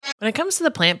When it comes to the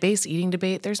plant-based eating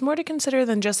debate, there's more to consider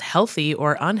than just healthy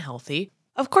or unhealthy.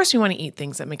 Of course, we want to eat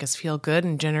things that make us feel good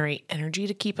and generate energy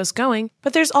to keep us going,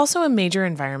 but there's also a major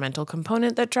environmental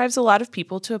component that drives a lot of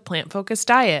people to a plant-focused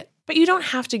diet. But you don't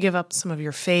have to give up some of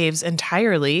your faves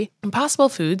entirely. Impossible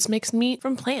Foods makes meat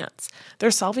from plants. They're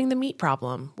solving the meat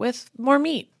problem with more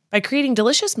meat. By creating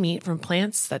delicious meat from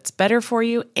plants that's better for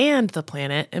you and the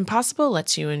planet, Impossible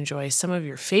lets you enjoy some of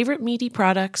your favorite meaty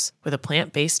products with a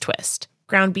plant-based twist.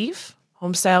 Ground beef,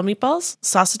 home-style meatballs,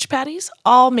 sausage patties,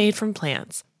 all made from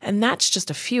plants. And that's just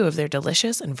a few of their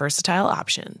delicious and versatile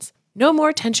options. No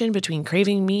more tension between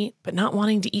craving meat but not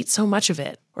wanting to eat so much of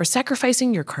it, or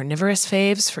sacrificing your carnivorous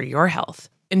faves for your health.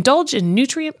 Indulge in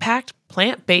nutrient-packed,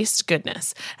 plant-based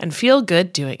goodness and feel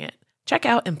good doing it. Check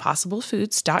out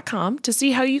impossiblefoods.com to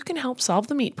see how you can help solve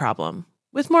the meat problem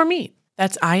with more meat.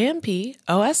 That's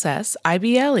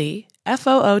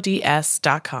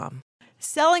IMPOSSIBLEFOODS.com.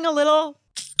 Selling a little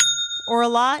or a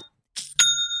lot?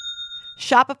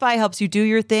 Shopify helps you do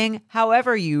your thing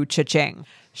however you cha-ching.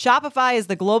 Shopify is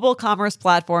the global commerce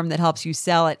platform that helps you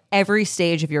sell at every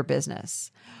stage of your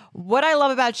business. What I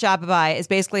love about Shopify is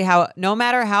basically how no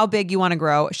matter how big you want to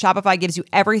grow, Shopify gives you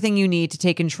everything you need to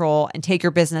take control and take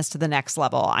your business to the next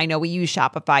level. I know we use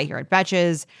Shopify here at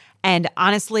Betches, and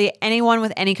honestly, anyone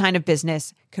with any kind of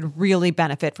business could really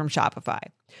benefit from Shopify.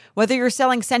 Whether you're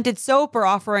selling scented soap or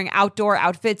offering outdoor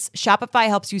outfits, Shopify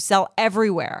helps you sell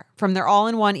everywhere, from their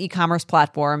all-in-one e-commerce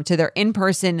platform to their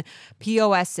in-person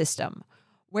POS system.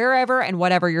 Wherever and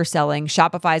whatever you're selling,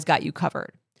 Shopify's got you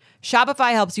covered.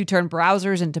 Shopify helps you turn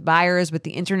browsers into buyers with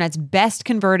the internet's best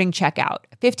converting checkout,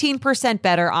 15%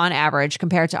 better on average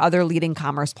compared to other leading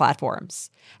commerce platforms.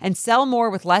 And sell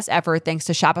more with less effort thanks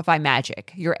to Shopify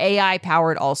Magic, your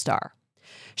AI-powered all-star.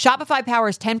 Shopify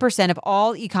powers 10% of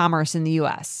all e-commerce in the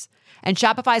U.S., and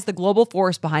Shopify is the global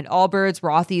force behind Allbirds,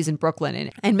 Rothy's, and Brooklyn,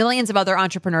 and millions of other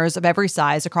entrepreneurs of every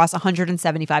size across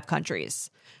 175 countries.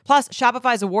 Plus,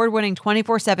 Shopify's award-winning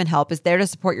 24/7 help is there to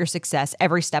support your success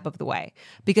every step of the way,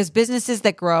 because businesses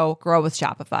that grow, grow with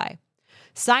Shopify.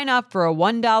 Sign up for a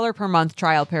 $1 per month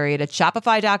trial period at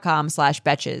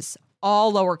shopify.com/betches,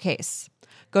 all lowercase.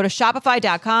 Go to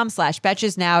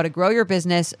shopify.com/betches now to grow your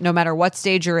business no matter what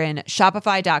stage you're in.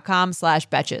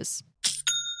 Shopify.com/betches.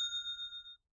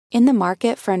 In the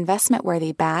market for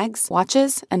investment-worthy bags,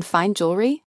 watches, and fine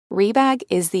jewelry, Rebag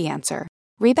is the answer.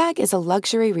 Rebag is a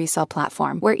luxury resale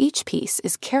platform where each piece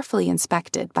is carefully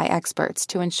inspected by experts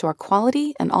to ensure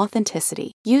quality and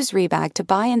authenticity. Use Rebag to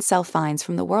buy and sell finds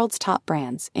from the world's top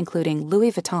brands, including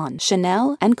Louis Vuitton,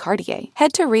 Chanel, and Cartier.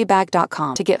 Head to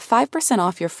Rebag.com to get 5%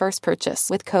 off your first purchase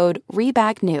with code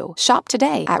REBAGNEW. Shop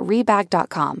today at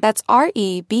Rebag.com. That's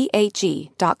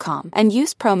REBAG.com. And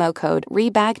use promo code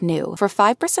REBAGNEW for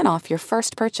 5% off your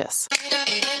first purchase.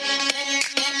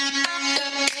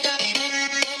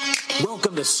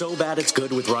 Welcome to So Bad It's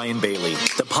Good with Ryan Bailey,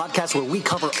 the podcast where we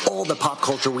cover all the pop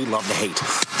culture we love to hate,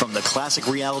 from the classic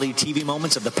reality TV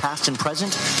moments of the past and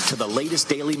present to the latest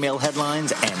Daily Mail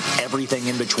headlines and everything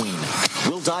in between.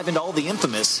 We'll dive into all the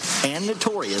infamous and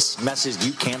notorious messes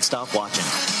you can't stop watching.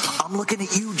 I'm looking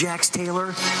at you, Jax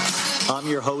Taylor. I'm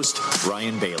your host,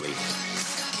 Ryan Bailey.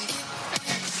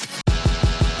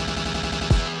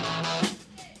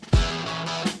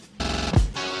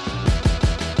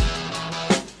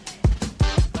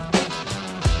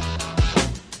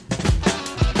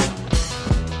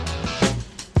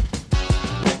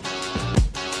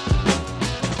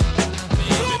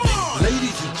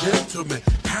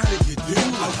 How do you do?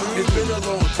 It's been a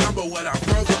long time, but without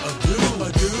further ado,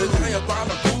 the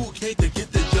diabolical cake to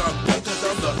get the job done, cause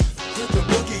I'm the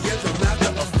boogie and the master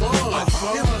of fun.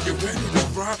 If you're ready to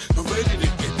rock, I'm ready to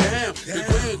get down. The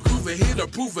grand groover here to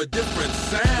prove a different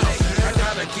sound. I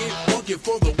gotta get funky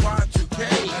for the Y2K.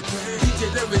 Each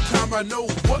and every time I know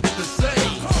what to say.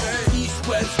 East,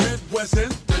 West, Midwest,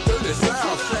 and the dirty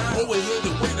South. Over here the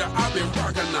way that I've been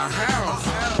rocking the house.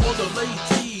 All the late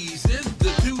T's and the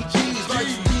 2G's like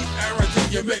Steve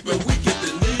Arrington, you make me weak at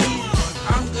the knees.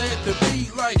 I'm glad to be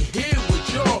like here with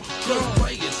y'all, cause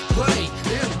play is play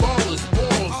and ball is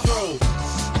ball, so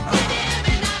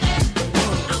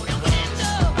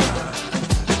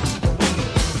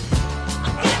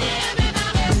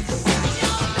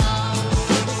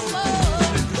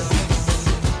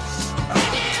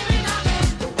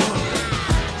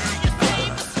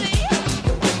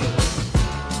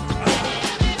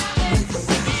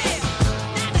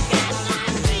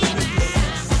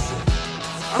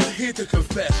to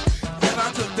confess that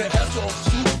I took the S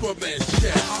off Superman's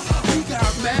chest. He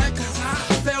got mad cause I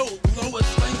felt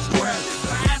Lois Lane's breath.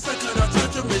 I asked her could I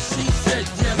touch him and she said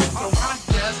yes. So I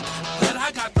guess that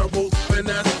I got the most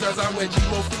finesse cause I went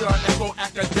G-Mo feel like Echo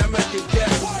Academic.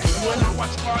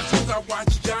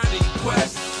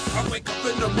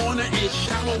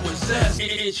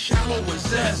 It's shallow with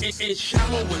zest. It's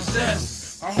shallow with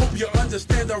zest. I hope you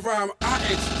understand the rhyme I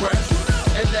express.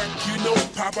 And that you know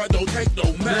Papa don't take no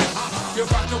mess. You're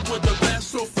rockin' with the best,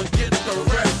 so forget the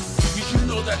rest. You should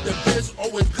know that the biz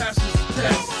always passes the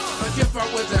test. Like if I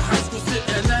was in high school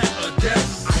sitting at a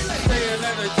desk, staring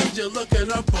at a teacher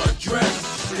looking up a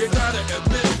dress. You gotta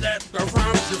admit that the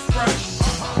rhymes are fresh.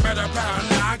 Better power,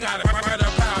 now I got it.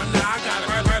 Better power, now I got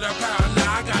it. Better power,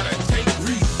 now I gotta take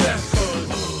recess.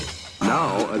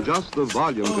 Now adjust the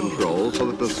volume control so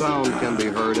that the sound can be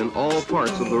heard in all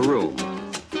parts of the room.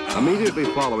 Immediately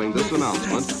following this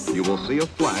announcement, you will see a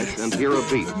flash and hear a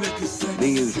beep.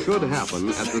 These should happen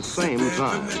at the same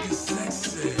time.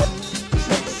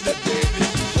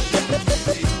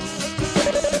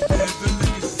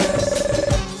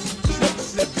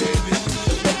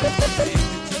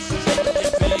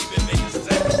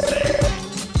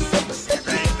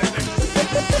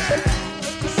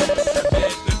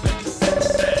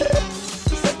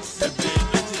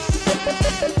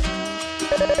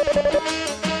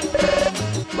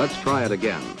 Let's try it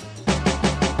again.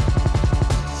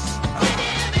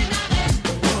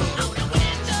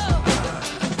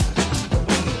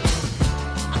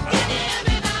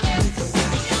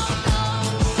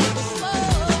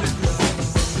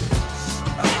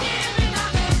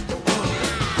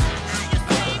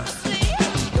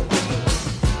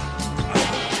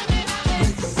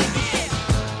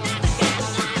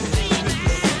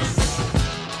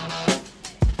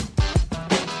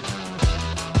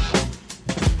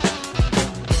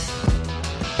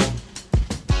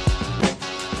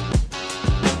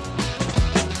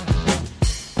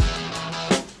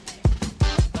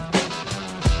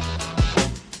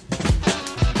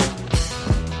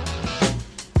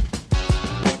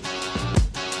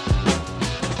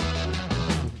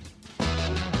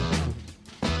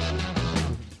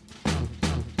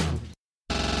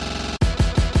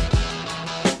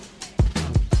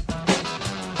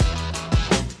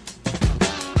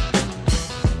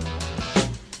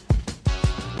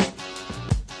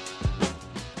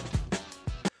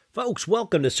 Folks,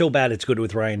 welcome to So Bad It's Good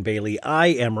with Ryan Bailey. I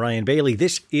am Ryan Bailey.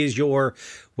 This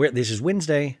is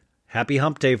Wednesday. Happy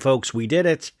hump day, folks. We did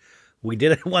it. We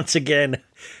did it once again.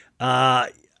 I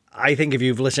think if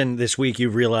you've listened this week,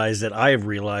 you've realized that I have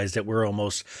realized that we're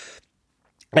almost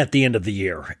at the end of the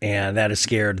year, and that has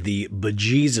scared the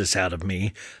bejesus out of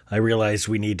me. I realized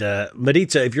we need to,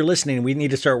 Maritza, if you're listening, we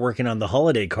need to start working on the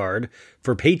holiday card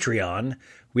for Patreon.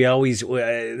 This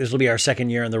will be our second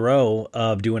year in the row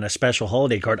of doing a special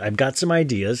holiday card. I've got some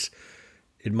ideas.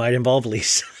 It might involve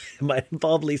Lisa. It might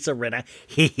involve Lisa Rinna.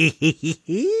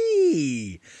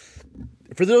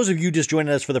 For those of you just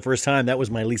joining us for the first time, that was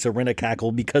my Lisa Rinna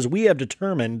cackle, because we have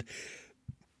determined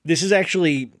this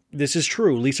is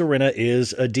true. Lisa Rinna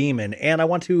is a demon. And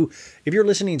if you're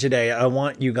listening today, I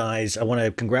want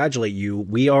to congratulate you.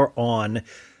 We are on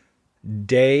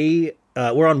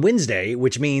we're on Wednesday,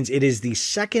 which means it is the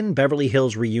second Beverly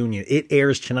Hills reunion. It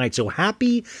airs tonight. So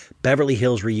happy Beverly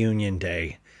Hills reunion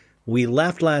day. We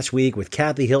left last week with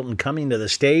Kathy Hilton coming to the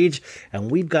stage,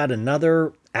 and we've got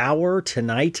another hour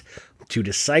tonight to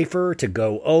decipher, to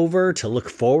go over, to look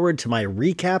forward to my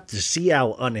recap, to see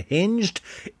how unhinged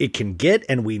it can get.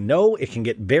 And we know it can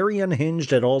get very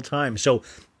unhinged at all times. So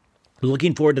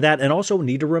looking forward to that. And also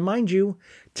need to remind you,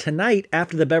 tonight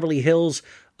after the Beverly Hills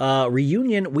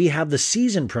reunion, we have the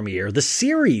season premiere, the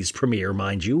series premiere,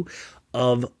 mind you,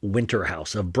 of Winter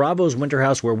House, of Bravo's Winter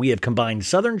House, where we have combined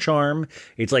Southern Charm.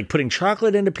 It's like putting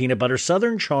chocolate into peanut butter,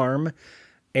 Southern Charm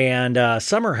and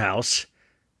Summer House,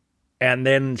 and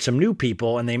then some new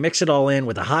people, and they mix it all in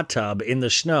with a hot tub in the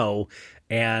snow,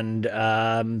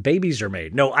 and babies are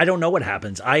made. No, I don't know what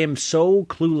happens. I am so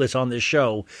clueless on this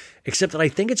show, except that I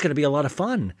think it's going to be a lot of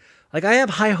fun. Like, I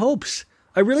have high hopes.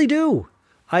 I really do.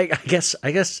 I guess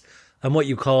I'm what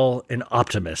you call an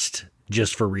optimist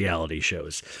just for reality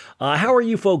shows. How are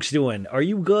you folks doing? Are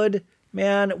you good?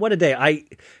 Man, what a day.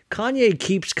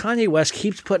 Kanye West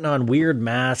keeps putting on weird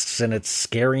masks, and it's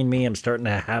scaring me. I'm starting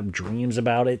to have dreams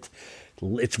about it.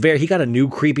 He got a new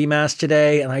creepy mask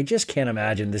today, and I just can't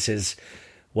imagine this is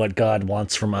what God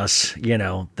wants from us. You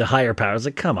know, the higher powers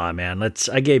like, come on, man,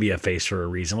 I gave you a face for a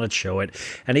reason. Let's show it.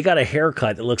 And he got a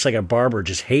haircut that looks like a barber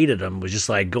just hated him, was just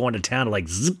like going to town to like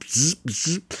zip, zip,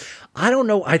 zip. I don't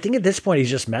know. I think at this point, he's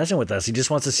just messing with us. He just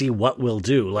wants to see what we'll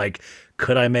do. Like,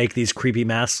 could I make these creepy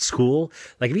masks cool?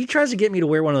 Like, if he tries to get me to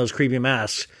wear one of those creepy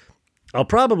masks, I'll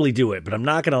probably do it, but I'm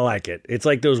not going to like it. It's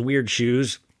like those weird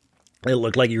shoes. It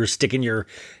looked like you were sticking your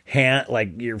hand,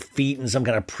 like your feet in some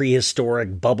kind of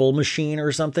prehistoric bubble machine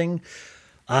or something.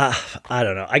 I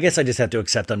don't know. I guess I just have to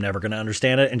accept I'm never going to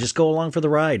understand it and just go along for the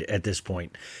ride at this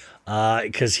point.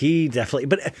 because he definitely,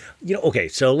 but okay,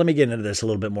 so let me get into this a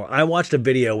little bit more. I watched a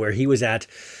video where he was at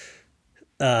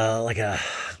like a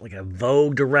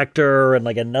Vogue director and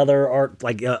like another art,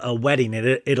 like a wedding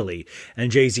in Italy,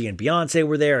 and Jay-Z and Beyonce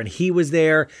were there, and he was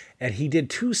there, and he did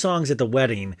 2 songs at the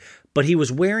wedding, but he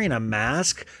was wearing a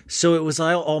mask, so it was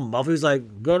all muffled. He was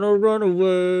like, "Gonna run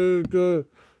away,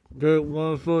 take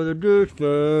one for the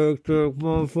douchebag, take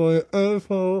one for your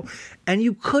asshole," and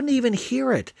you couldn't even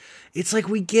hear it. It's like,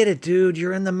 we get it, dude.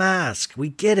 You're in the mask. We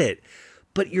get it,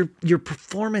 but your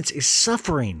performance is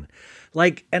suffering.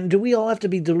 Like, and do we all have to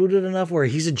be deluded enough where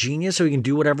he's a genius so he can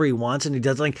do whatever he wants and he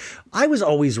does? Like, I was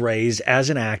always raised as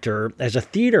an actor, as a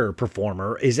theater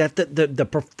performer, is that the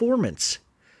performance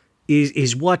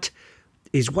is what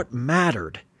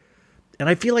mattered. And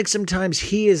I feel like sometimes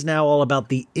he is now all about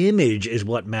the image is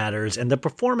what matters, and the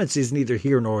performance is neither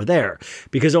here nor there,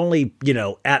 because only,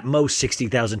 at most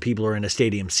 60,000 people are in a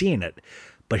stadium seeing it.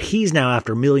 But he's now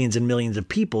after millions and millions of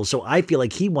people, so I feel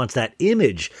like he wants that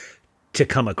image to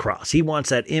come across. He wants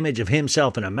that image of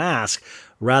himself in a mask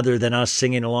rather than us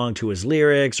singing along to his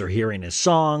lyrics or hearing his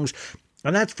songs.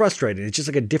 And that's frustrating. It's just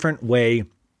like a different way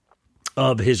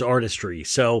of his artistry.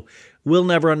 So we'll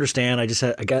never understand. I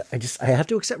have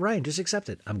to accept, Ryan, just accept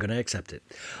it. I'm going to accept it.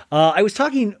 I was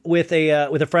talking with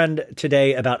a friend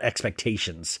today about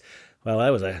expectations. Well, that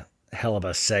was a hell of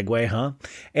a segue, huh?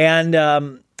 And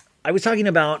I was talking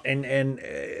about and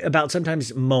about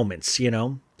sometimes moments,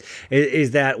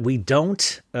 is that we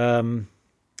don't,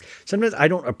 sometimes I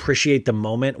don't appreciate the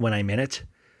moment when I'm in it,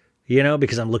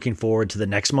 because I'm looking forward to the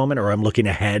next moment, or I'm looking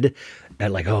ahead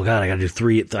at like, oh God, I got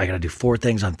to do 4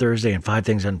 things on Thursday and 5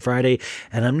 things on Friday.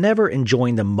 And I'm never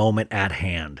enjoying the moment at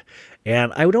hand.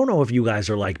 And I don't know if you guys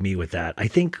are like me with that. I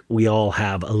think we all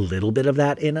have a little bit of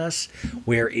that in us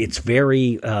where it's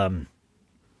very,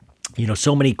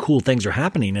 so many cool things are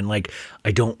happening, and like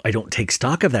I don't take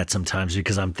stock of that sometimes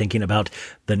because I'm thinking about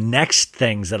the next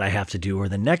things that I have to do or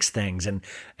the next things, and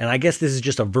I guess this is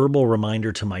just a verbal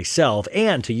reminder to myself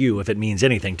and to you, if it means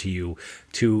anything to you,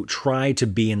 to try to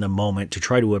be in the moment, to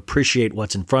try to appreciate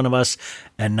what's in front of us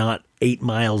and not 8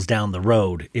 miles down the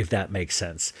road, if that makes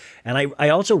sense. And I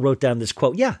also wrote down this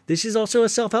quote. Yeah, this is also a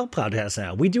self-help podcast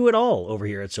now. We do it all over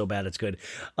here at So Bad It's Good.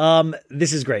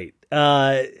 This is great.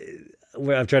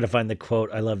 Where I'm trying to find the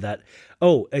quote. I love that.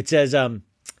 Oh, it says,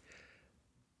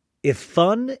 if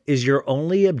fun is your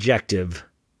only objective,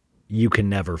 you can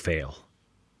never fail.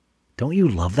 Don't you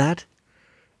love that?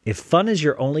 If fun is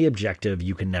your only objective,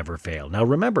 you can never fail. Now,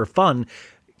 remember, fun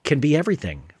can be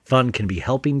everything. Fun can be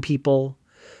helping people.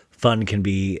 Fun can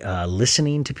be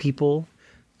listening to people,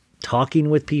 talking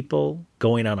with people,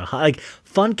 going on a hike. Like,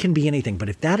 fun can be anything. But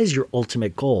if that is your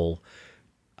ultimate goal,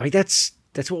 I mean, that's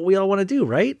what we all want to do,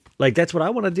 right? Like, that's what I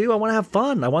want to do. I want to have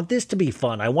fun. I want this to be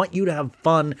fun. I want you to have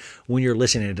fun when you're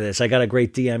listening to this. I got a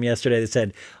great DM yesterday that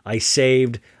said, I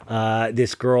saved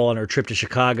this girl on her trip to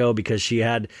Chicago because she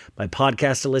had my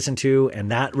podcast to listen to, and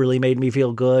that really made me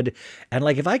feel good. And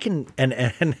like, if I can,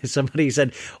 and somebody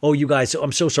said, oh, you guys,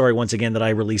 I'm so sorry once again that I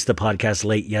released the podcast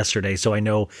late yesterday, so I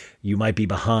know you might be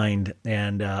behind.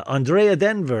 And Andrea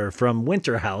Denver from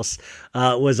Winter House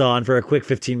was on for a quick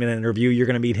 15-minute interview. You're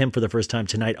going to meet him for the first time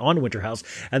tonight on Winter House.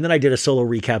 And then I did a solo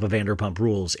recap of Vanderpump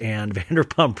Rules, and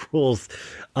Vanderpump Rules,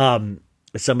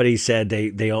 somebody said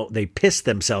they pissed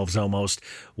themselves almost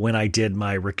when I did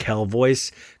my Raquel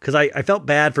voice, because I felt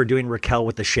bad for doing Raquel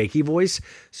with the shaky voice.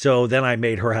 So then I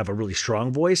made her have a really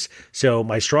strong voice. So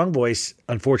my strong voice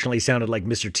unfortunately sounded like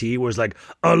Mr. T, was like,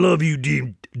 I love you,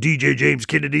 DJ James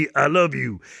Kennedy. I love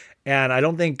you. And I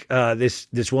don't think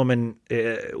this woman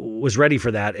was ready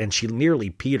for that, and she nearly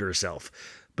peed herself.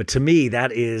 But to me,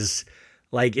 that is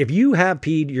like, if you have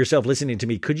peed yourself listening to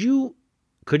me, could you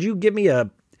give me a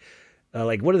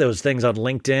like, what are those things on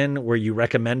LinkedIn where you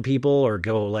recommend people or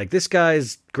go like, this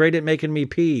guy's great at making me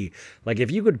pee? Like,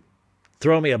 if you could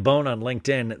throw me a bone on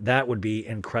LinkedIn, that would be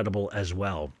incredible as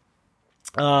well.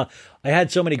 I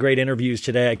had so many great interviews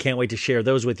today. I can't wait to share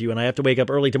those with you. And I have to wake up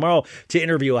early tomorrow to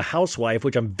interview a housewife,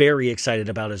 which I'm very excited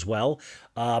about as well.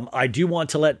 I do want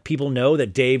to let people know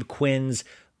that Dave Quinn's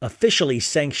officially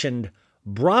sanctioned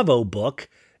Bravo book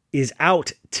is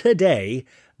out today.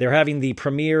 They're having the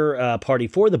premiere party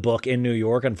for the book in New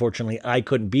York. Unfortunately, I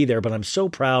couldn't be there, but I'm so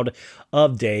proud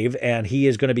of Dave, and he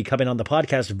is going to be coming on the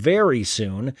podcast very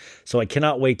soon. So I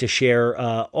cannot wait to share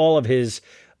all of his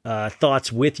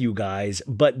thoughts with you guys.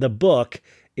 But the book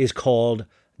is called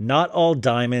Not All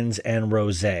Diamonds and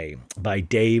Rosé by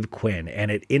Dave Quinn,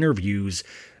 and it interviews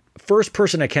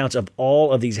first-person accounts of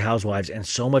all of these housewives, and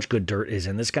so much good dirt is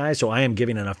in this guy. So I am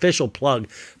giving an official plug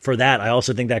for that. I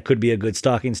also think that could be a good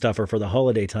stocking stuffer for the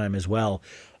holiday time as well.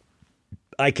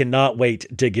 I cannot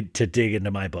wait to dig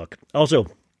into my book. Also,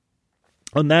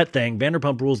 on that thing,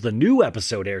 Vanderpump Rules, the new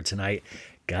episode aired tonight.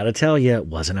 Gotta tell you,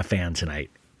 wasn't a fan tonight.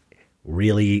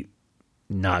 Really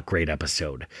not great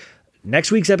episode.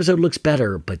 Next week's episode looks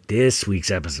better, but this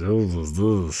week's episode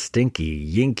was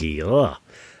stinky, yinky. Ugh.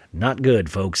 Not good,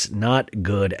 folks. Not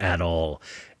good at all.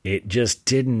 It just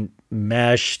didn't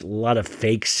mesh. A lot of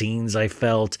fake scenes, I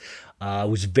felt. I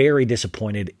was very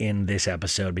disappointed in this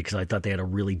episode because I thought they had a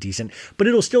really decent, but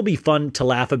it'll still be fun to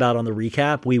laugh about on the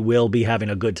recap. We will be having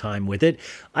a good time with it.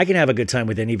 I can have a good time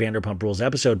with any Vanderpump Rules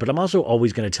episode, but I'm also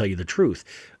always going to tell you the truth.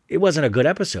 It wasn't a good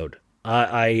episode.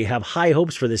 I have high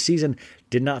hopes for this season.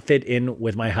 Did not fit in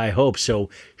with my high hopes.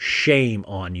 So shame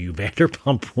on you,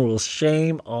 Vanderpump Rules.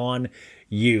 Shame on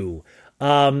you.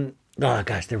 Oh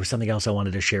gosh, there was something else I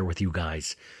wanted to share with you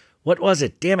guys. What was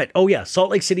it? Damn it. Oh yeah,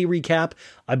 Salt Lake City recap.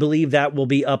 I believe that will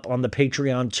be up on the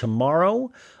Patreon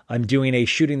tomorrow. I'm doing a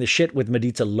Shooting the Shit with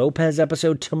Maritza Lopez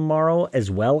episode tomorrow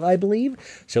as well, I believe.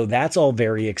 So that's all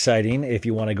very exciting if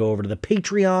you want to go over to the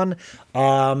Patreon.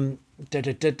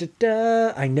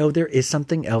 I know there is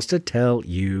something else to tell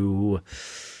you.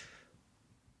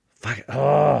 Fuck.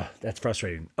 Oh, that's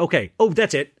frustrating. Okay. Oh,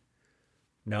 that's it.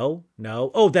 No.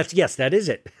 Oh, yes, that is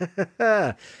it.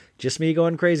 Just me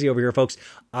going crazy over here, folks.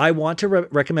 I want to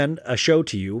recommend a show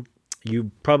to you. You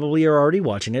probably are already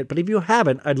watching it, but if you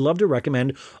haven't, I'd love to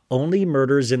recommend Only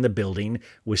Murders in the Building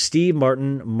with Steve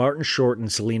Martin, Martin Short,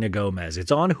 and Selena Gomez.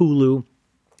 It's on Hulu.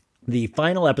 The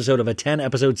final episode of a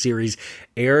 10-episode series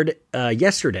aired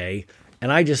yesterday,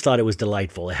 and I just thought it was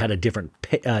delightful. It had a different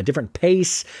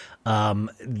pace.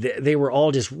 They were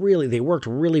all just they worked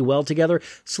really well together.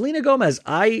 Selena Gomez,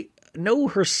 I know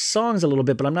her songs a little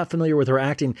bit, but I'm not familiar with her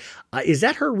acting. Is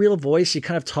that her real voice? She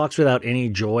kind of talks without any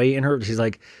joy in her. She's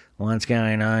like, what's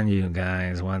going on, you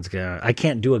guys? I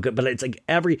can't do a good, but it's like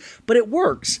but it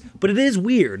works, but it is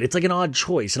weird. It's like an odd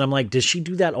choice. And I'm like, does she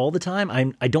do that all the time?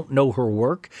 I don't know her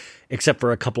work except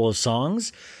for a couple of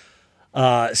songs.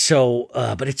 But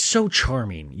it's so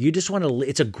charming. You just want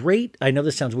to, I know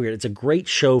this sounds weird. It's a great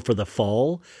show for the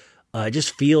fall. It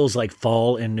just feels like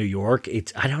fall in New York.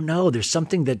 I don't know. There's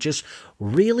something that just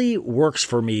really works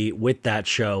for me with that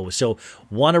show. So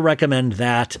want to recommend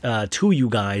that to you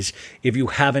guys if you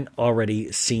haven't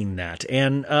already seen that.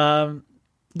 And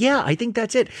I think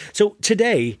that's it. So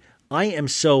today I am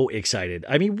so excited.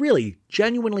 I mean, really,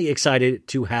 genuinely excited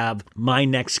to have my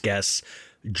next guests,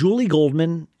 Julie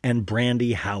Goldman and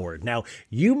Brandy Howard. Now,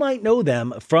 you might know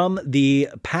them from the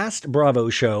past Bravo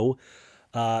show,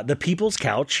 The People's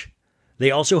Couch. They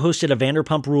also hosted a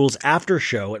Vanderpump Rules after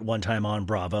show at one time on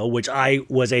Bravo, which I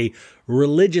was a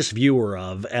religious viewer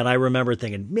of. And I remember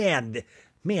thinking, man,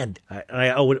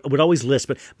 I would always list,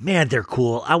 but man, they're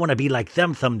cool. I want to be like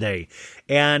them someday.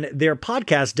 And their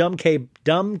podcast,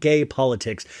 Dumb Gay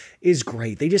Politics, is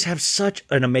great. They just have such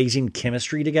an amazing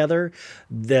chemistry together.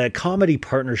 The comedy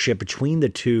partnership between the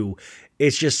two,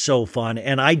 it's just so fun.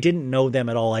 And I didn't know them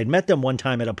at all. I'd met them one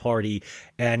time at a party,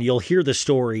 and you'll hear the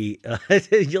story.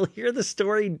 You'll hear the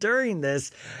story during this.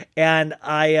 And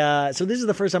so this is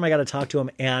the first time I got to talk to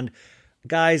them. And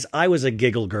guys, I was a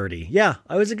giggle Gertie. Yeah,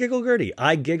 I was a giggle Gertie.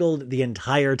 I giggled the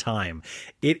entire time.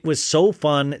 It was so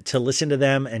fun to listen to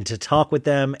them and to talk with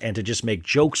them and to just make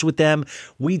jokes with them.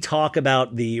 We talk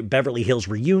about the Beverly Hills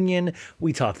reunion.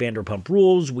 We talk Vanderpump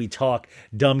Rules. We talk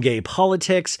dumb gay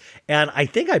politics. And I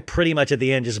think I pretty much at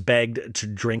the end just begged to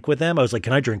drink with them. I was like,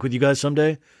 can I drink with you guys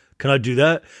someday? Can I do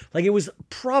that? Like, it was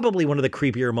probably one of the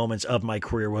creepier moments of my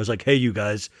career where I was like, hey, you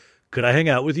guys, could I hang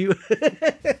out with you?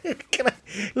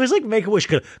 It was like Make-A-Wish.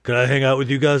 Could I hang out with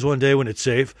you guys one day when it's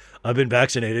safe? I've been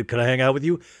vaccinated. Could I hang out with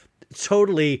you?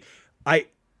 Totally. I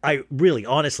really,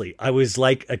 honestly, I was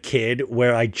like a kid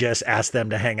where I just asked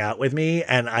them to hang out with me.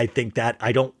 And I think that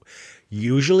I don't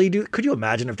usually do. Could you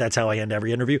imagine if that's how I end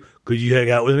every interview? Could you hang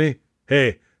out with me?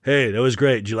 Hey, that was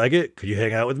great. Did you like it? Could you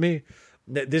hang out with me?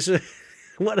 This is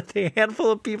one of the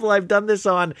handful of people I've done this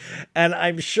on. And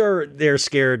I'm sure they're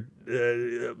scared.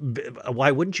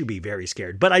 Why wouldn't you be very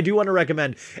scared? But I do want to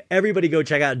recommend everybody go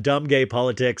check out Dumb Gay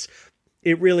Politics.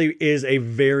 It really is a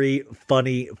very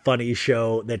funny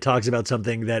show that talks about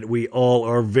something that we all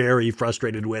are very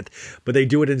frustrated with, but they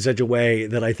do it in such a way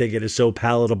that I think it is so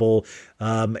palatable,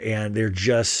 and they're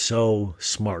just so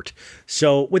smart.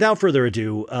 So without further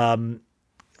ado,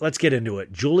 let's get into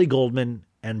it. Julie Goldman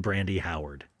and Brandy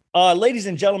Howard. Ladies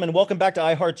and gentlemen, welcome back to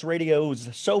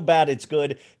iHeartRadio's So Bad It's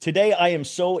Good. Today, I am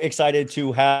so excited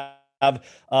to have have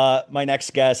my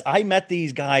next guest. I met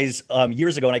these guys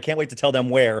years ago, and I can't wait to tell them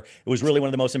where. It was really one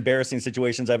of the most embarrassing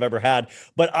situations I've ever had.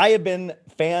 But I have been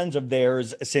fans of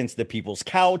theirs since The People's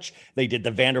Couch. They did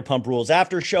the Vanderpump Rules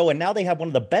after show, and now they have one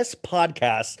of the best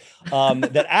podcasts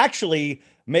that actually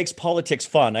makes politics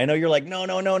fun. I know you're like,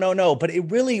 no, but it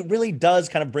really, really does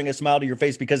kind of bring a smile to your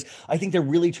face because I think they're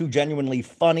really two genuinely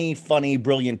funny,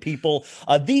 brilliant people.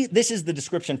 This is the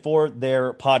description for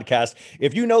their podcast.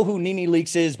 If you know who Nene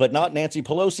Leakes is, but not Nancy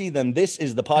Pelosi, then this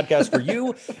is the podcast for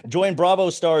you. Join Bravo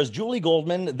stars Julie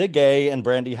Goldman, the gay, and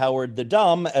Brandy Howard, the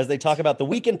dumb, as they talk about the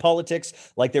week in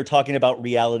politics like they're talking about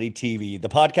reality TV. The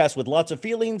podcast with lots of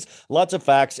feelings, lots of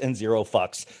facts, and zero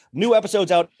fucks. New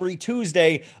episodes out every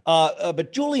Tuesday. But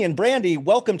Julie and Brandy,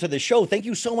 welcome to the show. Thank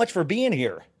you so much for being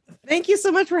here. Thank you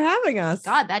so much for having us.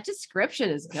 God, that description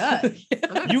is good.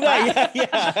 You guys,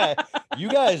 you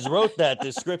guys wrote that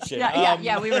description.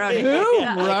 Yeah, we wrote it. Who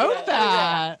wrote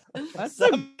that? That's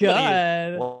so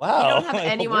good. Wow. We don't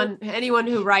have anyone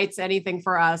who writes anything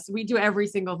for us. We do every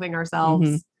single thing ourselves.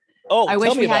 Mm-hmm. Oh, I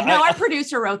wish we had. No, our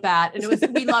producer wrote that,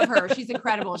 and we love her. She's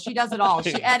incredible. She does it all.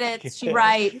 She edits. She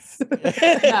writes. No.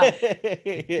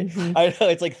 I know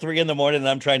it's like 3 a.m. and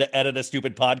I'm trying to edit a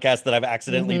stupid podcast that I've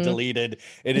accidentally deleted.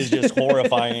 It is just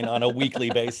horrifying on a weekly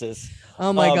basis.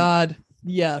 Oh my God.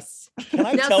 Yes. Can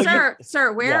I now, tell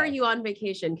sir, where are you on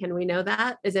vacation? Can we know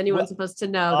that? Is anyone supposed to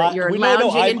know that you're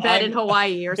lounging in bed in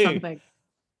Hawaii or something?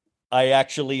 I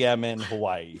actually am in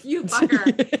Hawaii. You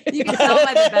fucker. You can tell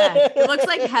by the bed. It looks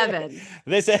like heaven.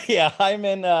 They say, yeah, I'm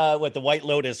in the White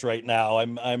Lotus right now.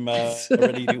 I'm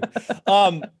ready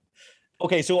to.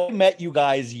 Okay, so I met you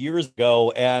guys years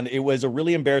ago, and it was a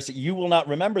really embarrassing. You will not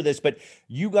remember this, but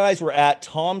you guys were at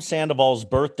Tom Sandoval's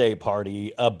birthday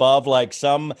party above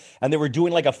and they were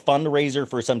doing like a fundraiser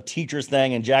for some teachers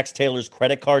thing, and Jax Taylor's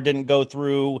credit card didn't go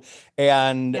through,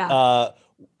 and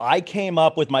I came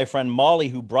up with my friend Molly,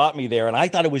 who brought me there, and I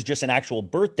thought it was just an actual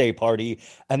birthday party.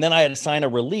 And then I had to sign a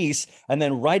release. And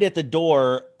then right at the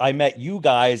door, I met you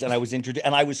guys, and I was introduced,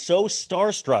 and I was so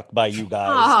starstruck by you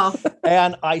guys. Oh.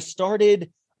 And I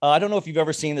started. I don't know if you've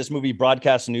ever seen this movie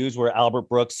Broadcast News, where Albert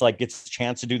Brooks gets a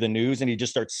chance to do the news and he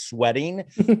just starts sweating.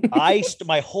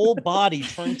 My whole body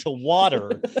turned to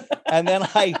water. And then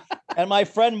and my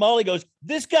friend Molly goes,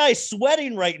 "This guy's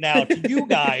sweating right now," to you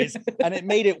guys. And it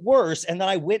made it worse. And then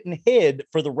I went and hid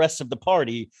for the rest of the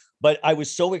party. But I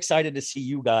was so excited to see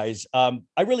you guys. I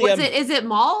really am. Is it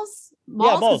Malls?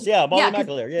 Yeah, Malls. Yeah, Molly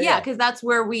McAleer. Yeah, because that's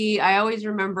where I always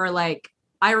remember,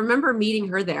 I remember meeting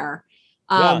her there.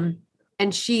 And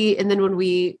then when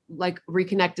we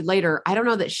reconnected later, I don't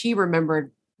know that she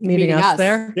remembered meeting us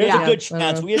there. There's a good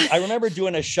chance. I remember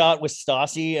doing a shot with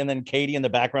Stassi, and then Katie in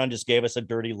the background just gave us a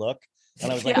dirty look.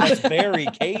 And I was like, that's very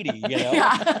Katie, you know?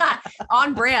 Yeah.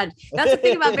 On brand. That's the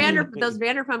thing about those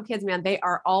Vanderpump kids, man. They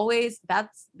are always,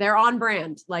 they're on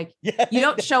brand. You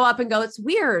don't show up and go, it's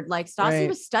weird. Stassi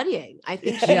was studying. I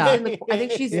think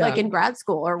she's in grad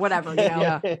school or whatever. You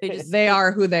know? They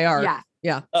are who they are.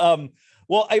 Yeah.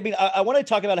 Well, I mean, I want to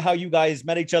talk about how you guys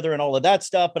met each other and all of that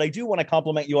stuff, but I do want to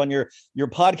compliment you on your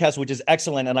podcast, which is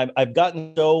excellent. And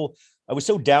I was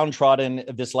so downtrodden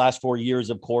this last 4 years,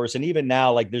 of course. And even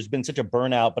now, there's been such a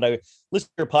burnout, but I listen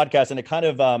to your podcast and it kind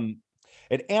of,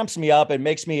 it amps me up and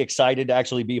makes me excited to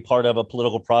actually be a part of a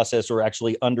political process or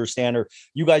actually understand, or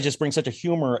you guys just bring such a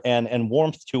humor and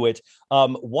warmth to it.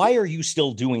 Why are you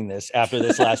still doing this after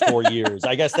this last 4 years?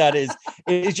 I guess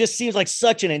it just seems like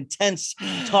such an intense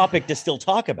topic to still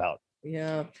talk about.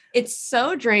 Yeah. It's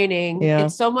so draining. Yeah.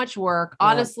 It's so much work. Yeah.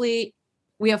 Honestly,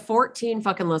 we have 14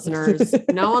 fucking listeners.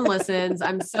 No one listens.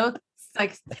 I'm so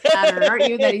flattered, aren't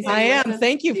you? That I am. Listens?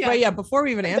 Thank you for, before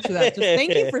we even answer that, just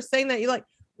thank you for saying that.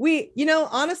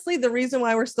 Honestly, the reason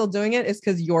why we're still doing it is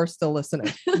because you're still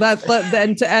listening. Would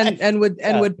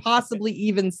possibly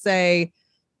even say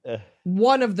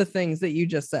one of the things that you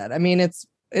just said. I mean,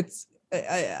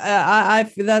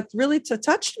 I that really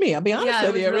touched me. I'll be honest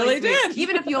with you. It really did.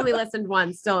 Even if you only listened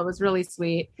once, still, it was really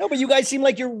sweet. No, but you guys seem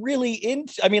like you're really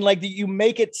into, you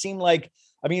make it seem like,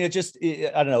 I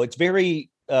don't know. It's very,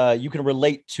 you can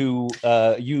relate to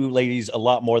you ladies a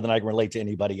lot more than I can relate to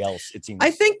anybody else, it seems.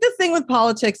 I think the thing with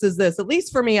politics is this, at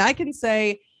least for me, I can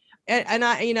say, and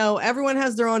I, everyone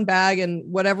has their own bag and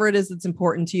whatever it is that's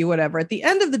important to you, whatever. At the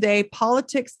end of the day,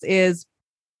 politics is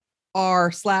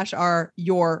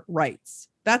your rights.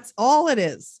 That's all it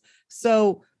is.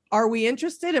 So are we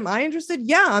interested? Am I interested?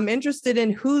 Yeah, I'm interested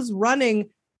in who's running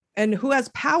and who has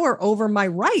power over my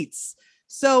rights.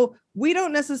 So we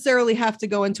don't necessarily have to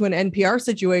go into an NPR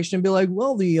situation and be like,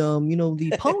 well, the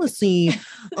policy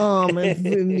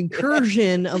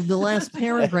incursion of the last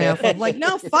paragraph of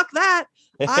no, fuck that.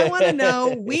 I want to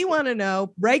know, we want to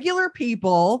know, regular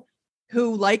people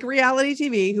who like reality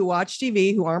TV, who watch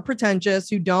TV, who aren't pretentious,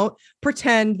 who don't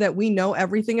pretend that we know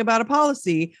everything about a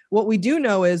policy. What we do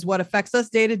know is what affects us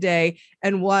day to day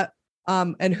and what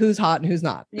and who's hot and who's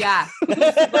not. Yeah. Who's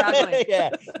super ugly. Yeah.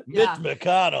 Yeah. Mitch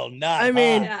McConnell, not I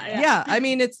mean, hot. yeah. I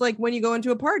mean, it's like when you go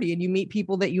into a party and you meet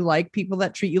people that you like, people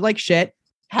that treat you like shit.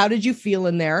 How did you feel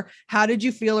in there? How did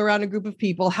you feel around a group of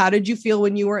people? How did you feel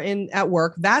when you were at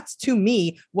work? That's to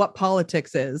me what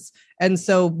politics is. And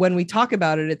so when we talk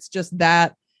about it, it's just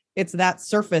that it's that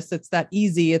surface. It's that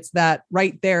easy. It's that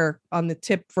right there on the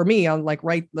tip for me on like,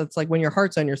 right. That's like when your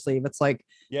heart's on your sleeve. It's like,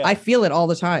 I feel it all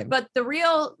the time. But the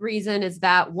real reason is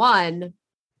that one,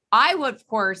 I would, of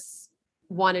course,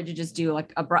 wanted to just do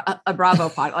like a Bravo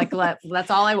pod, like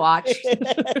that's all I watched.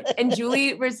 And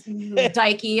Julie was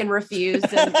dykey and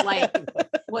refused and like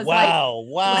was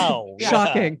wow.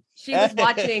 Shocking. She was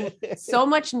watching so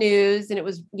much news and it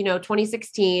was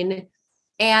 2016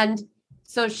 and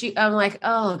so I'm like,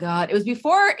 oh God, it was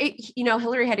before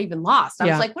Hillary had even lost. I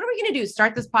was like, what are we going to do?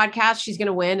 Start this podcast. She's going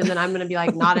to win. And then I'm going to be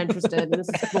like, not interested. And this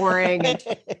is boring. And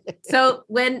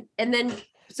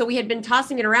so we had been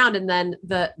tossing it around. And then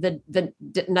the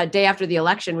day after the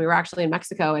election, we were actually in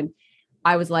Mexico and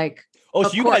I was like, oh,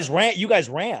 so you guys ran.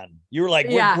 You were like,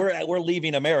 we're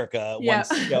leaving America. Yeah.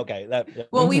 Okay.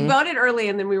 Well, we voted early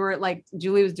and then we were like,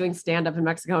 Julie was doing stand up in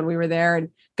Mexico and we were there and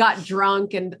got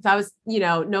drunk. And I was,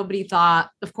 nobody thought,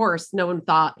 of course, no one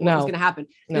thought what was going to happen.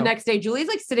 No. The next day, Julie's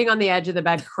like sitting on the edge of the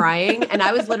bed crying. And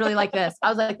I was literally like this. I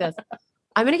was like this.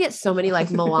 I'm going to get so many like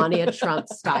Melania Trump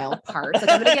style parts. Like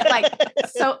I'm going to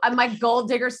get my gold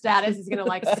digger status is going to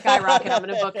like skyrocket. I'm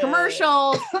going to book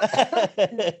commercials.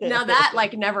 Now that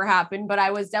like never happened, but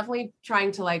I was definitely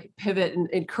trying to like pivot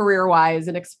in career wise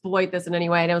and exploit this in any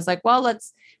way. And I was like, well,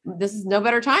 this is no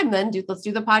better time then. Let's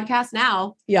do the podcast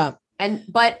now. Yeah.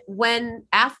 But when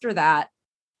after that,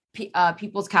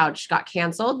 People's Couch got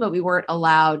canceled, but we weren't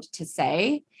allowed to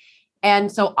say.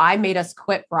 And so I made us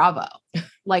quit Bravo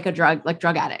like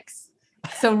drug addicts.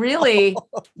 So really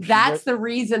that's the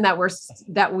reason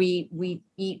that we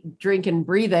eat, drink and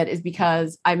breathe it is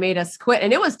because I made us quit.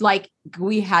 And it was like,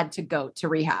 we had to go to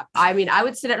rehab. I mean, I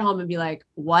would sit at home and be like,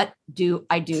 what do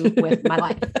I do with my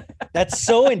life? That's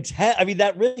so intense. I mean,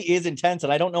 that really is intense.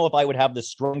 And I don't know if I would have the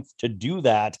strength to do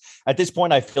that. At this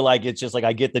point, I feel like it's just like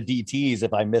I get the DTs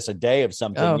if I miss a day of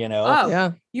something,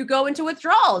 yeah. You go into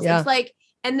withdrawals. Yeah. It's like,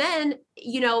 and then,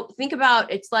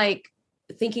 it's like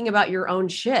thinking about your own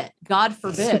shit. God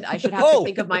forbid I should have to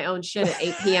think of my own shit at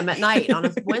 8 p.m. at night on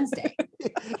a Wednesday.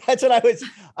 That's what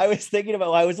I was thinking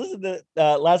about. I was listening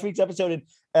to last week's episode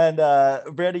and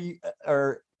Brandy,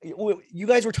 you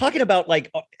guys were talking about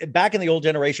like back in the old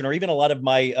generation, or even a lot of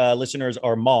my listeners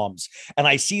are moms. And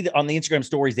I see that on the Instagram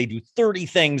stories, they do 30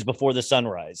 things before the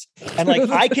sunrise. And like,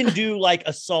 I can do like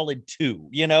a solid 2,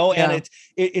 and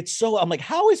it's so, I'm like,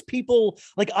 how is people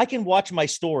like, I can watch my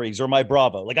stories or my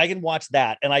Bravo. Like I can watch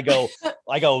that. And I go,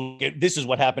 this is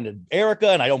what happened to Erica.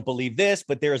 And I don't believe this,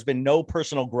 but there has been no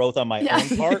personal growth on my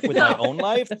own part with my own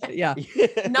life. Yeah.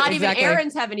 Not even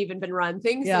errands haven't even been run.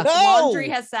 Things laundry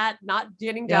has sat, not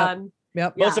getting done.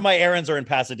 Yep. Most of my errands are in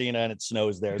Pasadena and it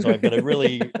snows there. So I've got to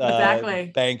really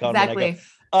bank on when I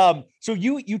go. So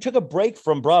you took a break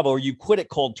from Bravo, or you quit it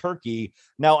cold turkey.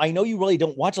 Now I know you really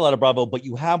don't watch a lot of Bravo, but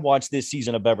you have watched this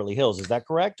season of Beverly Hills. Is that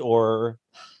correct? Or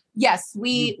yes,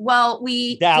 we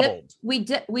dabbled. We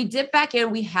dipped back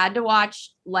in. We had to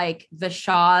watch like the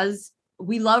Shaws.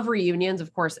 We love reunions,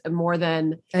 of course, more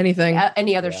than anything,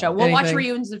 any other show. We'll watch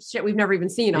reunions of shit we've never even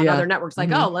seen on other networks. Like,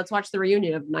 oh, let's watch the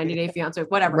reunion of 90 Day Fiance,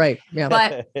 whatever. Right. Yeah.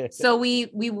 But so we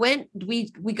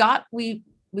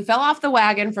fell off the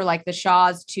wagon for like the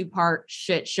Shaw's 2-part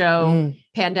shit show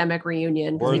pandemic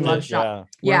reunion. We love Shaw.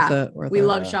 Yeah. We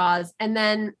love Shaw's. And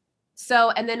then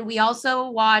we also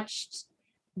watched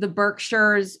the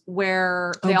Berkshires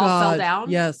where they all fell down.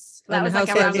 Yes. That was like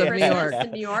around Christmas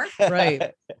in New York. Right.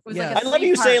 It was I love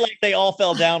you say like they all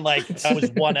fell down like that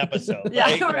was one episode.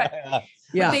 Yeah.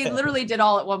 But they literally did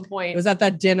all at one point. It was at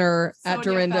that dinner at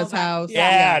Dorinda's house.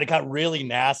 Yeah, it got really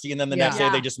nasty. And then the next day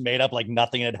they just made up like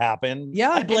nothing had happened.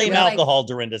 Yeah. I blame alcohol,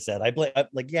 Dorinda said. I blame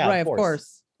of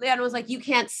course. Leanne was like, you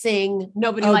can't sing.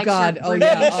 Nobody likes your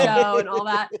show and all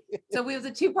that. So it was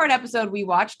a 2-part episode. We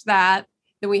watched that.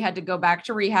 Then we had to go back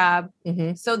to rehab.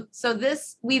 Mm-hmm. So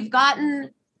this, we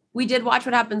did Watch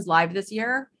What Happens Live this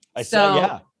year.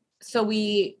 So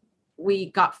we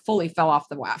fell off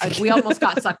the wagon. We almost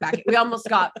got sucked back. We almost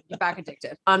got back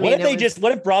addicted.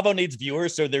 What if Bravo needs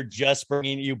viewers? So they're just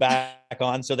bringing you back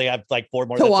on. So they have like 4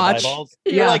 more to watch. Eyeballs.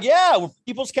 You're like,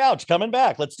 People's Couch coming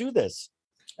back. Let's do this.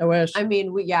 I wish. I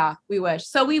mean, we wish.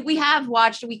 So we have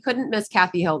watched, we couldn't miss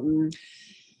Kathy Hilton.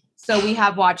 So we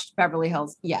have watched Beverly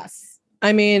Hills. Yes.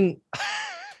 I mean,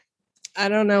 I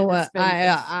don't know what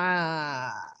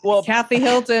well, Kathy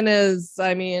Hilton is,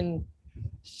 I mean,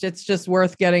 it's just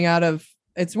worth getting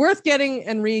it's worth getting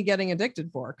and getting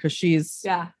addicted for because she's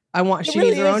she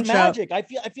needs her own magic. show. I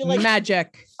feel like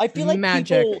magic. I feel like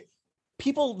magic.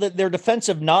 People that their defense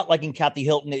of not liking Kathy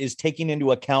Hilton is taking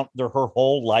into account her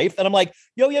whole life. And I'm like,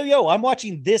 yo, I'm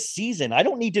watching this season. I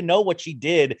don't need to know what she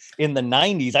did in the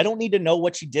 90s. I don't need to know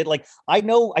what she did. Like, I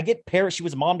get Paris. She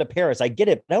was mom to Paris. I get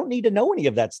it. But I don't need to know any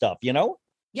of that stuff, you know?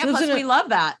 Yeah, plus we love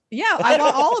that. Yeah, I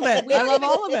want all of it. I love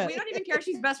all of it. We don't even care if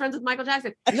she's best friends with Michael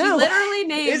Jackson. No. She literally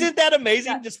named. Isn't that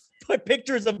amazing? Yeah. Just put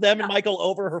pictures of them and Michael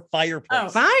over her fireplace. Oh,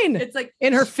 fine. It's like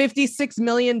in her $56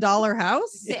 million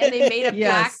house. And they made a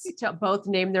pact to both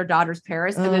name their daughters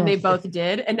Paris. And then they both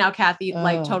did. And now Kathy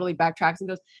like totally backtracks and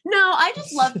goes, no, I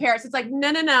just love Paris. It's like,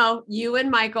 no. You and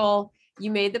Michael,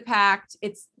 you made the pact.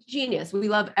 It's genius. We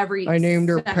love every. I named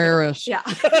her second. Paris. Yeah.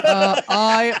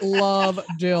 I love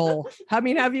dill. I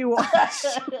mean, have you watched?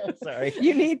 Sorry.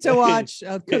 You need to watch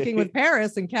Cooking with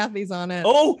Paris, and Kathy's on it.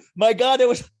 Oh my God.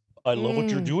 I love what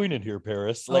you're doing in here,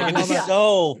 Paris. Like, it's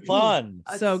so fun.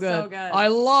 So good. I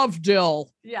love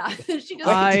dill. Yeah.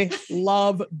 I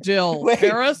love dill. Wait.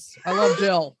 Paris, I love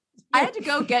dill. I had to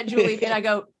go get Julie and I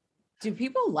go, do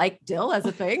people like dill as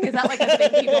a thing? Is that like a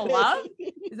thing people love?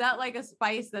 Is that like a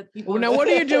spice that people? Now, what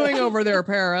are you doing over there,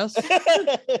 Paris?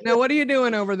 Now, what are you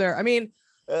doing over there? I mean,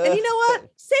 and you know what?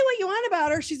 Say what you want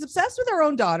about her. She's obsessed with her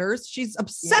own daughters. She's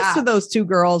obsessed with those two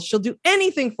girls. She'll do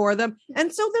anything for them.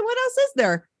 And so then what else is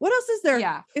there? What else is there?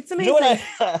 Yeah. It's amazing. You know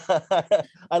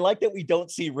I like that we don't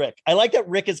see Rick. I like that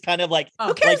Rick is kind of like,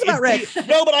 who cares about Rick?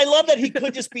 No, but I love that he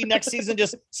could just be next season,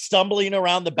 just stumbling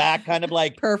around the back, kind of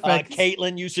like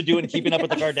Caitlyn used to do in Keeping Up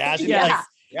with the Kardashians. Yeah. Like,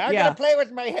 I'm gonna play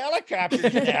with my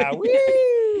helicopters now. Woo!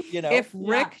 You know, if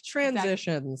Rick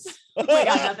transitions. Oh my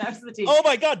God, that's the team. Oh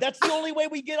my God, that's the only way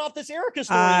we get off this Erica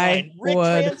storyline. Rick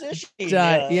transition.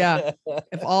 Yeah.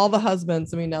 If all the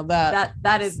husbands, I mean, now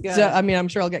that is good. So, I mean, I'm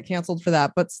sure I'll get canceled for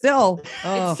that, but still,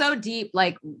 it's so deep.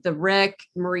 Like the Rick,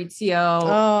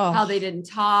 Maurizio, how they didn't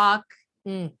talk.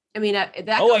 I mean, that.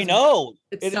 I know.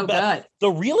 It's so good.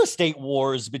 The real estate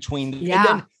wars between. And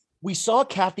then we saw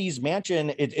Kathy's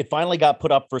mansion. It finally got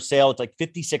put up for sale. It's like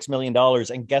 $56 million.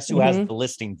 And guess who has the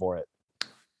listing for it?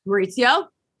 Maurizio?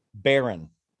 Barron.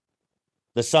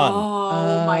 The son.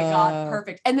 Oh my God.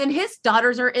 Perfect. And then his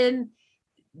daughters are in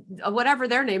whatever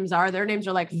their names are. Their names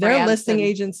are like they're listing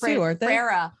agents too, aren't they?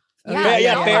 Farrah.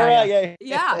 Farrah.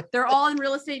 Yeah. They're all in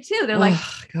real estate too. They're like,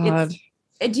 God.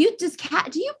 Do you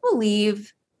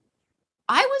believe?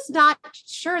 I was not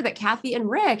sure that Kathy and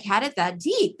Rick had it that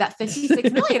deep, that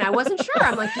 56 million. I wasn't sure.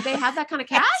 I'm like, do they have that kind of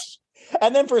cash?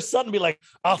 And then for Sutton to be like,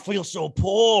 I feel so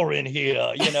poor in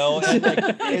here, you know? And like,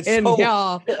 it's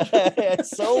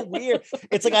so weird.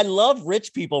 It's like, I love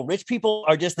rich people. Rich people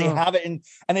are just, they have it. And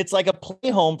it's like a play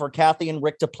home for Kathy and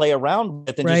Rick to play around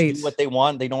with and just do what they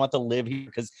want. They don't have to live here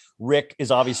because Rick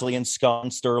is obviously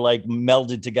ensconced or like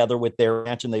melded together with their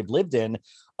mansion they've lived in.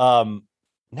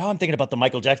 Now I'm thinking about the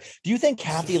Michael Jackson. Do you think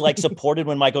Kathy like supported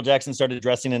when Michael Jackson started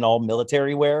dressing in all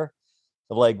military wear?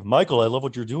 Of like, Michael, I love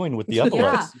what you're doing with the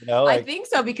envelopes. You know, like, I think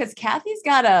so because Kathy's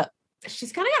kind of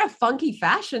got a funky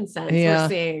fashion sense. We're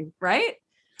seeing, right?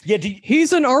 Yeah,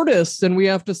 he's an artist, and we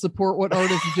have to support what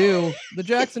artists do. The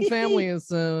Jackson family is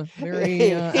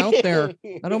very out there.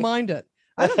 I don't mind it.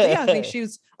 I think he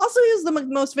was the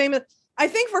most famous. I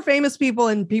think for famous people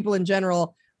and people in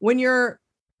general,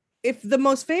 if the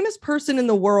most famous person in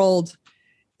the world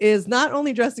is not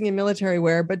only dressing in military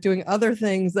wear, but doing other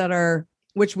things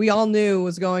which we all knew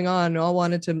was going on, all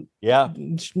wanted to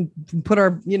put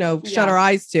our, shut our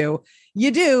eyes to.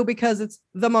 You do, because it's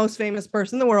the most famous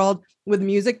person in the world with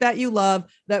music that you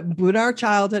love, that booed our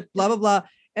childhood, blah, blah, blah.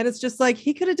 And it's just like,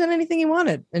 he could have done anything he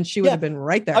wanted and she would have been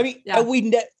right there. I mean,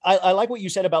 I like what you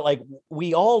said about like,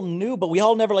 we all knew, but we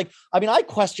all never I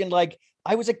questioned, like,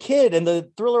 I was a kid and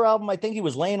the Thriller album, I think he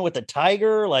was laying with a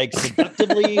tiger, like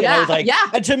seductively. And I was like,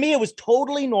 and to me, it was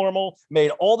totally normal,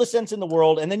 made all the sense in the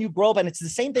world. And then you grow up, and it's the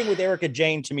same thing with Erica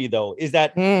Jane to me, though, is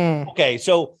that, okay,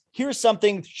 so here's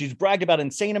something. She's bragged about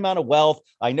insane amount of wealth.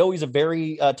 I know he's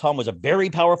Tom was a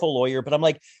very powerful lawyer, but I'm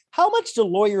like, how much do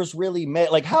lawyers really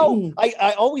make? Like how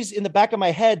I always in the back of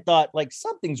my head thought like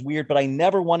something's weird, but I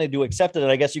never wanted to accept it. And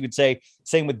I guess you could say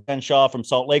same with Ben Shaw from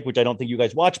Salt Lake, which I don't think you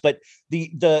guys watch, but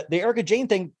the Erica Jane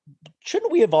thing,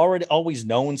 shouldn't we have always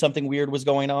known something weird was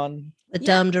going on?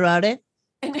 Tom Girardi?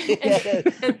 And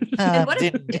what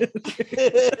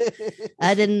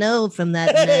I didn't know from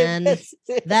that man.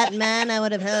 That man, I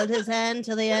would have held his hand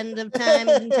till the end of time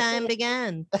and time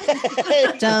began.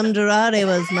 Tom Girardi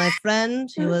was my friend.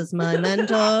 He was my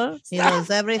mentor. He was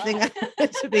everything I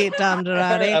wanted to be, Tom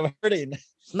Girardi. I'm hurting.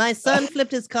 My son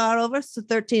flipped his car over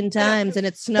 13 times and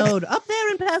it snowed up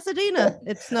there in Pasadena.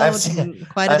 It snowed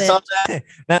quite a bit. I saw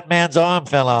that man's arm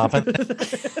fell off and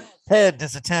head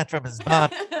disattached from his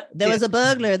body. There was a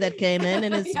burglar that came in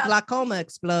and his glaucoma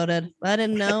exploded. I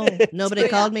didn't know. Nobody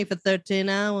called me for 13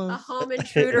 hours. A home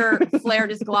intruder flared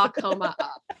his glaucoma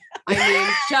up. I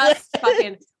mean, just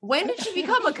fucking. When did she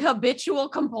become a habitual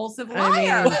compulsive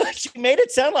liar? She made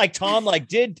it sound like Tom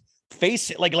did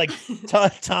face it like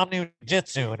Tom knew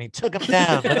jitsu and he took him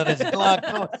down with his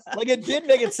glaucoma. Like it did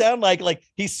make it sound like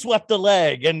he swept a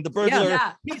leg and the burglar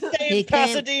he stayed in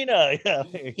Pasadena.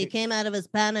 He came out of his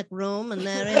panic room and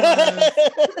there he was.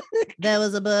 There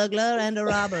was a burglar and a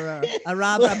robber,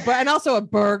 and also a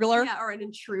burglar, or an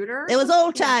intruder. It was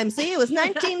old time. See, it was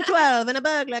 1912 and a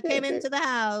burglar came into the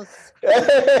house.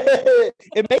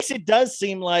 It does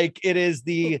seem like it is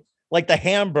the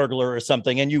Hamburglar or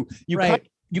something, and you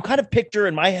kind of picture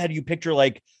in my head, you picture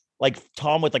like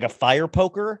Tom with like a fire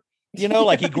poker, you know,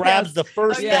 like he grabs the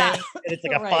first thing and it's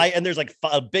like a fire and there's like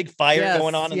a big fire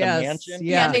going on in the mansion.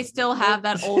 Yeah. And they still have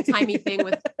that old timey thing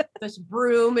with this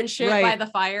broom and shit by the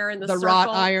fire and the wrought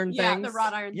iron things. The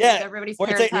wrought iron things everybody's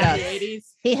parents had in the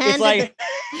 80s.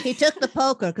 He took the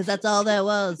poker because that's all there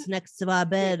was next to our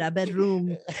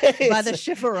bedroom by the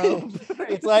chifforobe.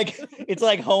 It's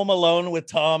like Home Alone with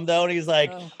Tom though, and he's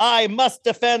like, I must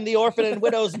defend the orphan and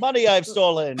widow's money I've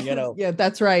stolen, you know. Yeah,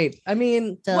 that's right. I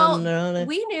mean,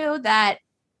 we knew that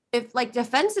if like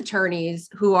defense attorneys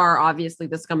who are obviously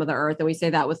the scum of the earth, and we say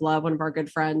that with love, one of our good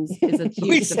friends is a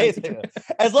huge defense attorney.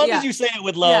 As long as you say it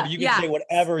with love, you can say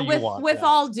whatever you want. With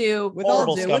all due. With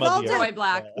all due. Roy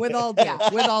Black. With all due.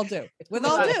 With all due. With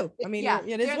all due. I mean,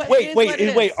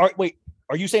 wait.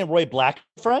 Are you saying Roy Black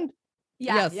friend?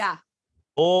 Yes. Yeah.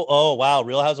 Oh, wow.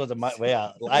 Real Housewives of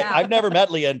I've never met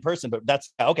Leah in person, but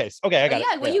that's okay. I got it.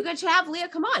 Yeah, well, you could have Leah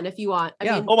come on if you want. I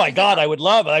mean, oh my God, I would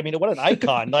love it. I mean, what an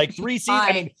icon. Like 3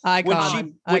 seasons. I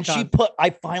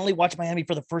finally watched Miami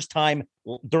for the first time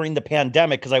during the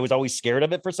pandemic because I was always scared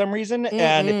of it for some reason.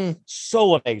 And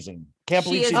so amazing. Can't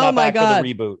believe she's not back for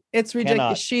the reboot. It's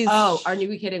ridiculous. Are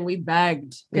you kidding? We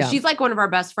begged. She's like one of our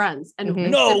best friends. And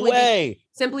no way.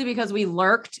 Simply because we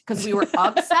lurked, because we were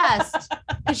obsessed.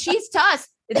 Because she's to us.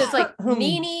 It's like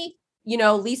Nene, you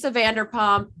know, Lisa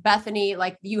Vanderpump, Bethany,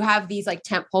 like you have these like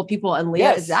tentpole people, and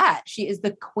Leah is that. She is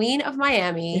the queen of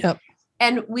Miami. Yep.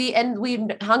 And we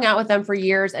hung out with them for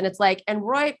years, and it's like, and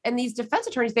Roy and these defense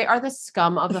attorneys, they are the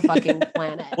scum of the fucking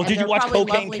planet. Well, did you watch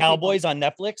Cocaine Cowboys on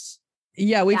Netflix?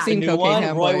 Yeah, we've seen Cocaine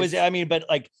Cowboys. Roy was, I mean, but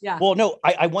like, well, no,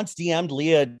 I once DM'd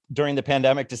Leah during the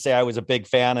pandemic to say I was a big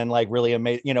fan and like really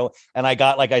amazing, you know, and I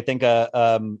got like, I think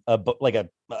an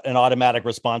automatic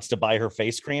response to buy her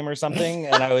face cream or something.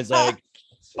 And I was like,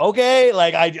 okay,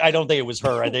 like, I don't think it was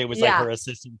her. I think it was like her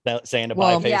assistant saying to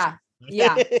buy face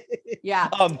cream. Yeah.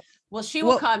 Well, she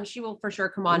will come. She will for sure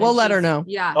come on. We'll let her know.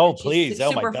 Yeah. Oh, please.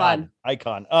 Oh my God. Fun.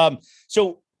 Icon.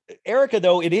 So Erica,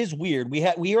 though, it is weird. We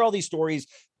hear all these stories.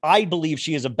 I believe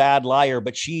she is a bad liar,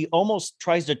 but she almost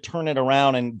tries to turn it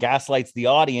around and gaslights the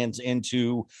audience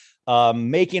into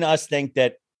making us think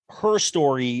that her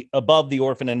story above the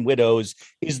orphan and widows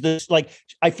is this, like,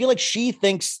 I feel like she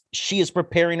thinks she is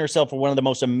preparing herself for one of the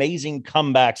most amazing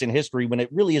comebacks in history when it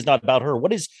really is not about her.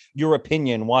 What is your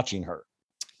opinion watching her?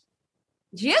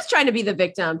 She is trying to be the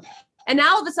victim. And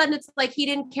now all of a sudden it's like, he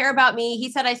didn't care about me.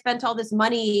 He said I spent all this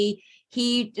money.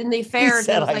 He in the affairs.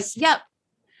 And I was like, yep.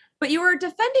 But you were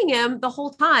defending him the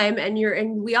whole time, and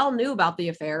we all knew about the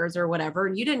affairs or whatever,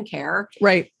 and you didn't care.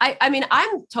 Right. I mean,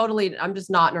 I'm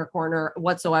just not in her corner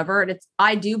whatsoever. And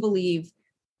I do believe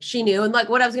she knew. And like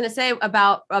what I was going to say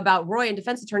about Roy and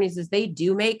defense attorneys is they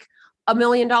do make $1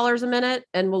 million a minute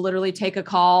and will literally take a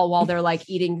call while they're like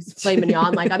eating filet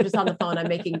mignon. Like, I'm just on the phone. I'm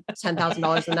making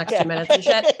 $10,000 the next 2 minutes and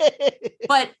shit.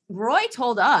 But Roy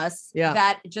told us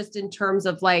that just in terms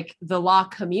of like the law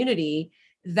community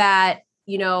that,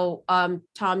 you know, Tom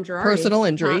Girardi, personal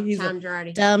injury. Tom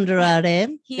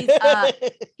Girardi. He's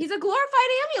a glorified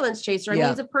ambulance chaser. I mean,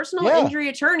 he's a personal injury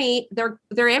attorney.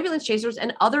 They're ambulance chasers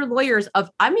and other lawyers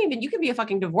you can be a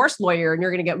fucking divorce lawyer and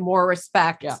you're going to get more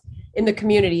respect in the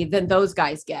community than those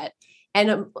guys get.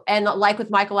 And like with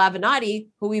Michael Avenatti,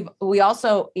 who we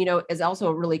also, you know, is also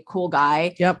a really cool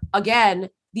guy. Yep. Again,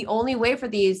 the only way for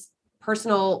these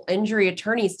personal injury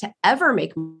attorneys to ever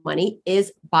make money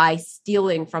is by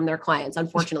stealing from their clients,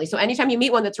 unfortunately. So anytime you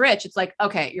meet one that's rich, it's like,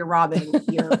 okay, you're robbing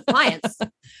your clients.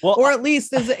 Well, or at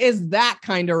least is that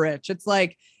kind of rich. It's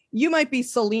like, you might be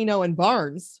Celino and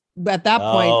Barnes at that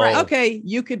point. Right. Okay,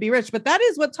 you could be rich, but that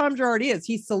is what Tom Girardi is.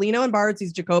 He's Celino and Barnes.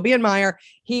 He's Jacoby and Meyer.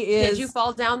 He is. Did you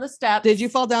fall down the steps? Did you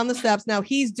fall down the steps? Now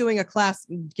he's doing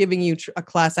giving you a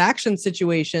class action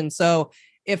situation. So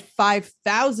if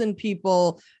 5,000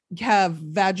 people have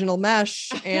vaginal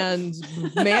mesh and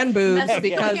man boobs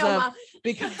because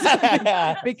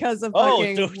of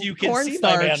fucking so you can see cornstarch.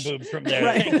 my man boobs from there.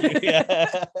 Right.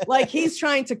 Yeah. Like he's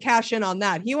trying to cash in on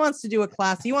that. He wants to do a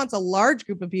class. He wants a large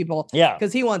group of people. Yeah.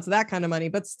 Because he wants that kind of money.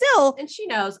 But still, and she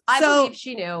knows. I believe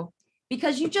she knew.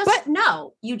 Because you just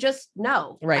know. You just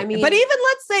know. Right. I mean, but even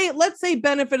let's say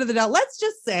benefit of the doubt. Let's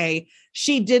just say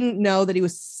she didn't know that he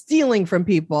was stealing from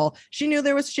people. She knew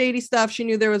there was shady stuff. She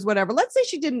knew there was whatever. Let's say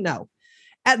she didn't know.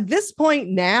 At this point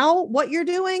now, what you're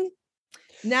doing,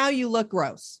 now you look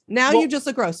gross. Now you just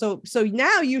look gross. So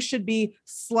now you should be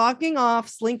slinking off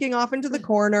into the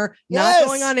corner, not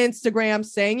going on Instagram,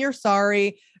 saying you're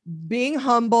sorry, being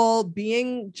humble,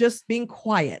 being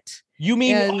quiet. You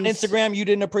mean on Instagram, you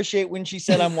didn't appreciate when she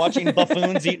said, I'm watching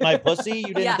buffoons eat my pussy?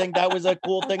 You didn't think that was a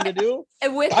cool thing to do? I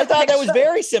thought that was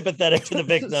very sympathetic to the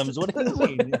victims. What do you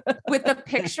mean? With the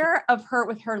picture of her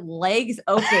with her legs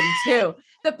open too.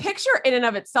 The picture in and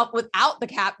of itself without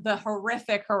the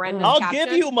horrific, horrendous I'll caption.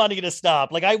 give you money to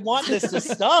stop. Like, I want this to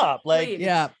stop. Like,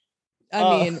 yeah.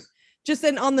 I mean, just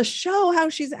then on the show, how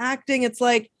she's acting, it's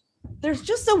like, there's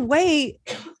just a way,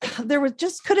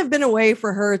 could have been a way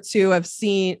for her to have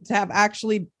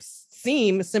actually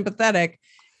seem sympathetic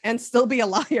and still be a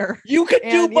liar. You could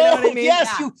do both. You know what I mean?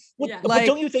 Yes. Yeah. But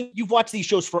don't you think you've watched these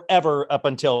shows forever up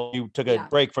until you took a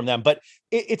break from them? But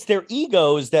it's their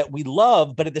egos that we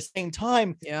love. But at the same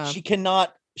time, she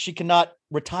cannot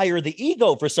retire the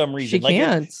ego for some reason. She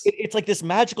can't. It's like this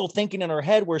magical thinking in her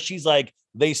head where she's like,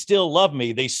 they still love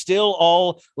me. They still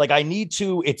all like, I need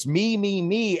to, it's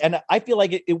me. And I feel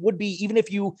like it would be, even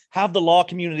if you have the law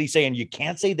community saying you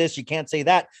can't say this, you can't say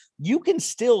that, you can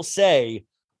still say,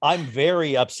 I'm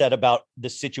very upset about the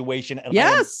situation. And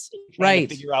trying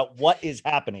to figure out what is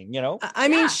happening, you know? I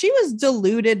mean, she was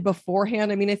deluded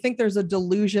beforehand. I mean, I think there's a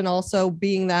delusion also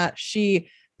being that she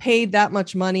paid that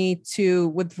much money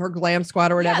with her glam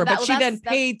squad or whatever, but she then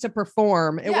paid to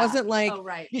perform. It wasn't like,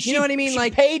 you know what I mean? She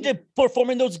like paid to perform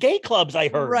in those gay clubs. I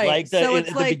heard at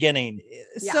the beginning.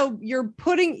 So you're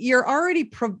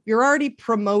already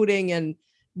promoting and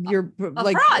you're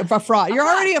a fraud. You're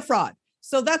already a fraud.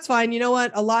 So that's fine. You know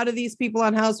what? A lot of these people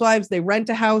on Housewives, they rent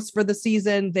a house for the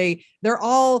season. They're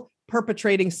all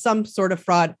perpetrating some sort of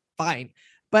fraud. Fine.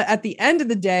 But at the end of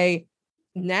the day,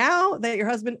 now that your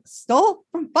husband stole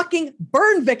from fucking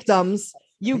burn victims,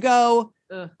 you go,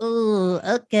 oh,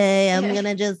 okay, I'm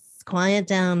gonna just quiet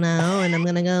down now, and I'm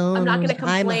gonna go. I'm not gonna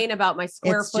complain about my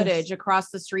square footage across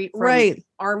the street from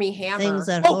Army Hammer. Things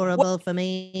are horrible for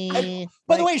me.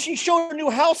 By the way, she showed her new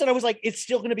house, and I was like, it's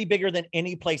still gonna be bigger than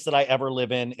any place that I ever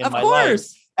live in of my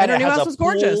course. life. And her new house was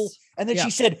gorgeous. And then she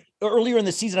said earlier in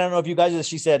the season, I don't know if you guys,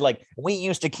 she said, like, we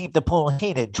used to keep the pool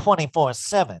heated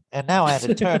 24/7, and now I had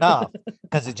to turn off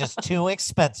because it's just too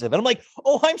expensive. And I'm like,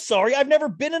 oh, I'm sorry. I've never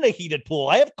been in a heated pool.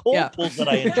 I have cold pools that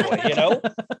I enjoy, you know?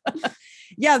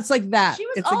 Yeah, it's like that.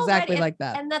 It's exactly like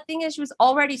that. And the thing is, she was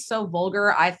already so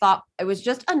vulgar. I thought it was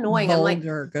just annoying.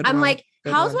 Vulgar, I'm like,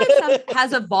 Housewives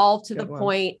has evolved to the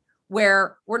point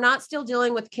where we're not still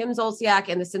dealing with Kim Zolciak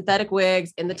and the synthetic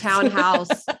wigs in the townhouse,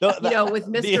 with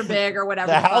Mr. Big or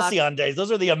whatever. The halcyon days. Those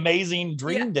are the amazing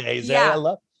dream days. Yeah. I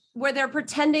love. Where they're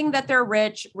pretending that they're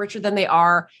richer than they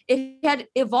are. It had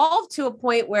evolved to a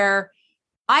point where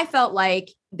I felt like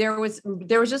there was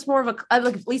just more of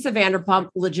like Lisa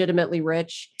Vanderpump, legitimately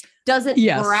rich, doesn't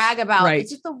brag about it.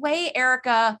 It's just the way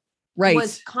Erica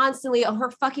was constantly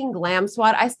her fucking glam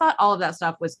squad. I thought all of that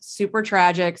stuff was super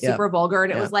tragic, super vulgar.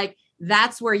 And it was like,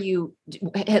 that's where you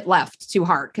hit left too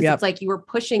hard. Cause it's like, you were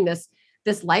pushing this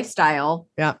lifestyle.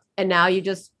 Yeah. And now you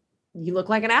look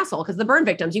like an asshole because the burn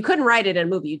victims, you couldn't write it in a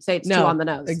movie. You'd say it's too on the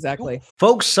nose. Exactly.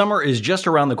 Folks, summer is just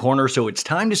around the corner, so it's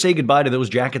time to say goodbye to those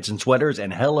jackets and sweaters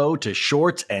and hello to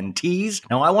shorts and tees.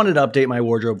 Now, I wanted to update my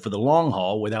wardrobe for the long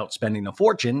haul without spending a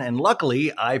fortune, and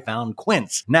luckily, I found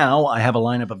Quince. Now, I have a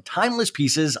lineup of timeless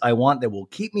pieces I want that will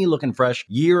keep me looking fresh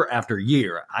year after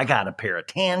year. I got a pair of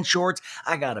tan shorts.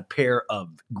 I got a pair of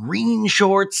green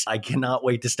shorts. I cannot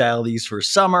wait to style these for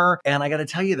summer, and I got to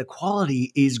tell you, the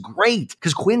quality is great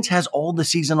because Quince has has all the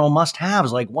seasonal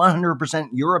must-haves like 100%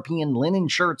 European linen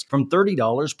shirts from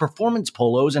 $30, performance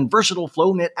polos, and versatile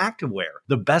flow knit activewear.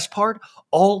 The best part?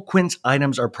 All Quince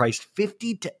items are priced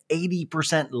 50 to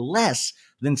 80% less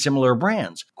than similar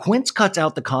brands. Quince cuts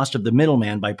out the cost of the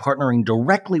middleman by partnering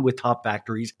directly with top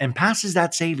factories and passes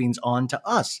that savings on to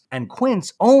us. And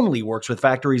Quince only works with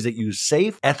factories that use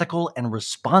safe, ethical, and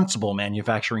responsible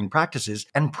manufacturing practices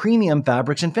and premium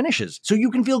fabrics and finishes, so you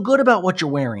can feel good about what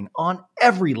you're wearing on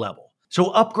every level.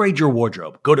 So upgrade your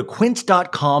wardrobe. Go to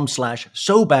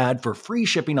quince.com/sobad for free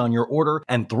shipping on your order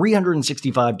and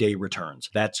 365-day returns.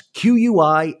 That's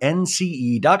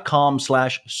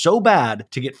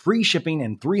QUINCE.com/sobad to get free shipping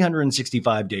and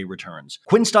 365-day returns.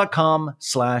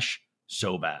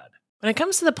 Quince.com/sobad. When it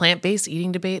comes to the plant-based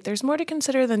eating debate, there's more to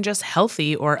consider than just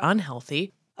healthy or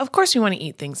unhealthy. Of course, we want to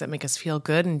eat things that make us feel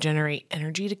good and generate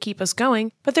energy to keep us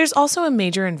going, but there's also a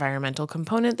major environmental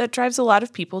component that drives a lot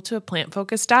of people to a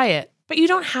plant-focused diet. But you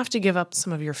don't have to give up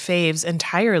some of your faves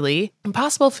entirely.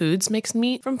 Impossible Foods makes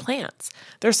meat from plants.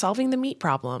 They're solving the meat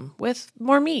problem with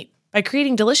more meat. By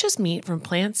creating delicious meat from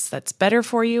plants that's better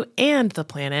for you and the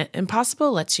planet,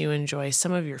 Impossible lets you enjoy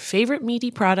some of your favorite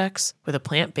meaty products with a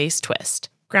plant-based twist.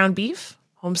 Ground beef,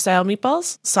 home-style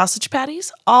meatballs, sausage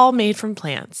patties, all made from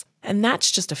plants. And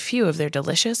that's just a few of their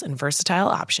delicious and versatile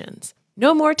options.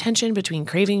 No more tension between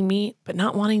craving meat but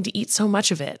not wanting to eat so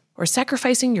much of it, or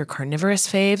sacrificing your carnivorous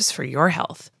faves for your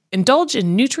health. Indulge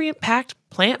in nutrient-packed,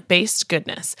 plant-based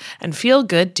goodness and feel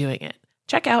good doing it.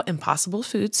 Check out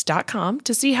impossiblefoods.com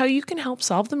to see how you can help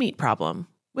solve the meat problem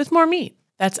with more meat.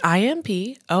 That's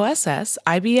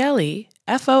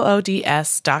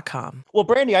IMPOSSIBLEFOODS.com. Well,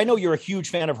 Brandy, I know you're a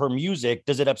huge fan of her music.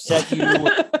 Does it upset you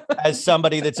as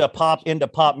somebody that's into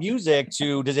pop music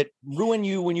does it ruin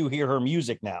you when you hear her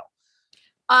music now?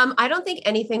 I don't think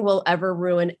anything will ever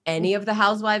ruin any of the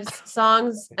Housewives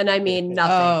songs. And I mean,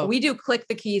 nothing. We do Click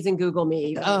the Keys and Google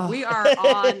Me. We are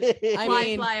on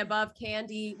Fly Above,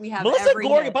 Candy. We have Melissa every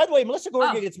Gorga. hit. By the way, Melissa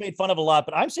Gorga gets made fun of a lot,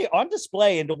 but I'm saying on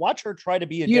display, and to watch her try to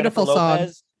be a Beautiful Jennifer song.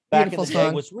 Lopez back Beautiful in the day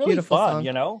song. was really Beautiful fun, song.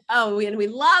 you know? Oh, and we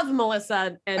love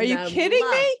Melissa. And, Are you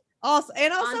kidding me? Also, On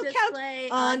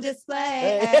on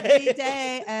display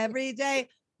every day.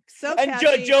 So And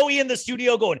catchy. Joey in the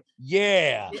studio going,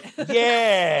 yeah.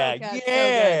 And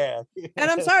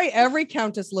I'm sorry, every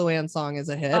Countess Luann song is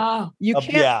a hit. You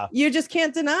can't. Yeah. You just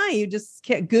can't deny. You just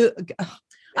can't.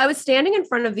 I was standing in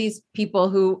front of these people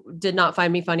who did not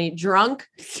find me funny, drunk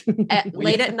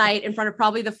late at night in front of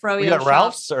probably the Froyo We got shop.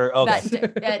 Ralph's or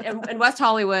okay. In West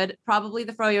Hollywood, probably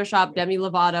the Froyo shop. Demi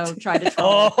Lovato tried to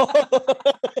troll.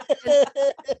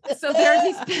 So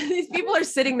there's these people are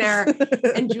sitting there,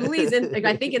 and Julie's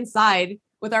I think inside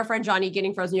with our friend Johnny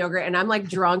getting frozen yogurt, and I'm like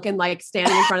drunk and like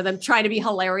standing in front of them trying to be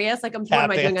hilarious. Like what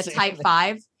am I doing, a type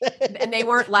 5? And they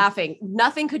weren't laughing.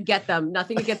 Nothing could get them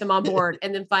on board.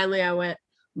 And then finally I went,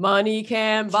 money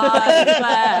can buy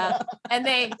class. And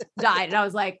they died. And I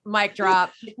was like, mic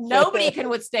drop. Nobody can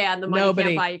withstand the money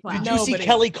can't buy you class. Did you see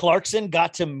Kelly Clarkson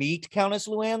got to meet Countess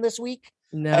Luann this week?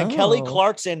 No. And Kelly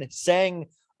Clarkson sang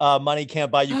Money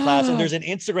Can't Buy You Class. And there's an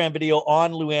Instagram video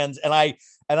on Luann's. And I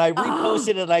reposted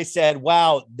it and I said,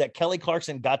 wow, that Kelly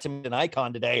Clarkson got to meet an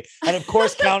icon today. And of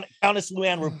course, Countess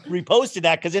Luann reposted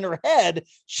that because in her head,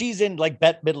 she's in like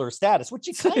Bette Midler status, which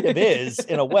she kind of is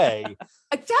in a way.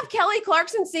 To have Kelly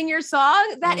Clarkson sing your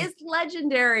song, that is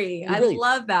legendary. Really, I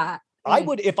love that. I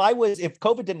would, if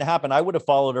COVID didn't happen, I would have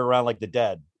followed her around like the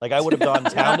dead. Like I would have gone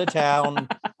town to town,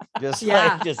 just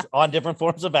on different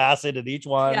forms of acid at each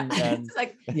one. And it's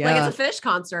like it's a Fish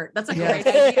concert. That's a great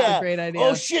idea. Yeah. Great idea.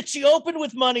 Oh shit, she opened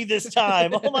with money this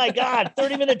time. Oh my God,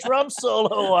 30-minute drum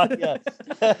solo.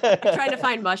 Trying to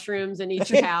find mushrooms in each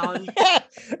town.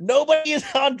 Nobody is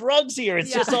on drugs here.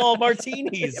 It's just all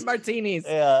martinis. Martinis.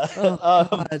 Yeah.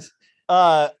 Oh,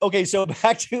 Okay, so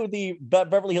back to the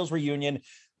Beverly Hills reunion.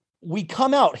 We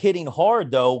come out hitting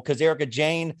hard though, because Erica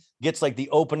Jane gets like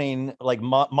the opening like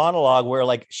monologue where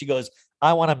like she goes,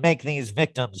 I want to make these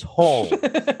victims whole.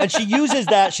 and she uses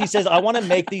that. She says, I want to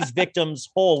make these victims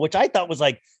whole, which I thought was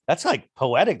like, that's like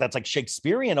poetic. That's like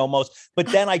Shakespearean almost. But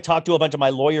then I talked to a bunch of my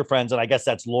lawyer friends and I guess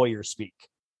that's lawyer speak.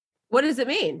 What does it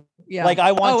mean? Yeah. Like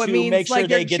I want to means make sure like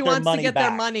they get their money back.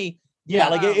 Their money. Yeah,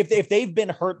 like if they've been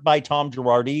hurt by Tom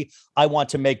Girardi, I want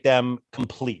to make them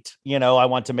complete. You know, I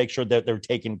want to make sure that they're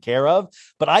taken care of.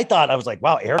 But I was like,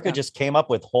 wow, Erica just came up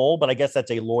with whole, but I guess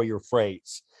that's a lawyer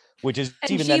phrase, which is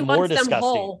even then more disgusting.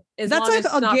 Whole, that's like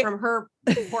not from her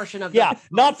portion of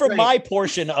not from my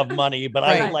portion of money, but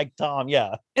I would like Tom.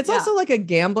 Yeah, it's also like a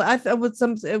gambling.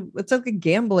 It's like a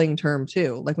gambling term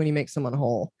too, like when you make someone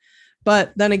whole.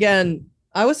 But then again,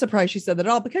 I was surprised she said that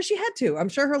at all because she had to. I'm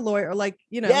sure her lawyer, like,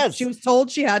 Yes. she was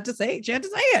told she had to say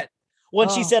it. When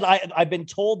she said, I've been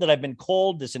told that I've been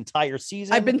cold this entire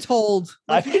season. I've been told.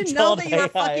 Like, you didn't know that you were a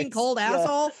fucking cold Yeah.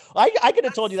 asshole. I could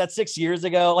have told you that 6 years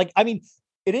ago. Like, I mean,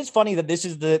 it is funny that this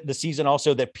is the season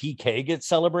also that PK gets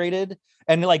celebrated.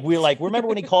 And like, remember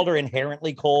when he called her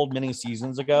inherently cold many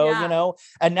seasons ago,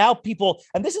 and now people,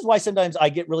 and this is why sometimes I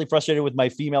get really frustrated with my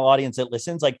female audience that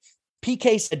listens. Like,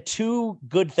 PK said 2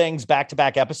 good things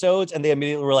back-to-back episodes, and they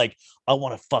immediately were like, I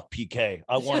want to fuck PK.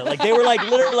 I want to, like, they were like,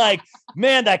 literally like,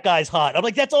 man, that guy's hot. I'm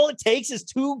like, that's all it takes is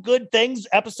 2 good things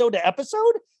episode to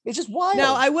episode. It's just wild.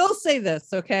 Now, I will say this,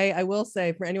 okay? I will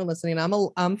say for anyone listening,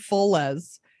 I'm full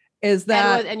les. Is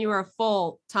that and you were a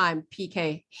full-time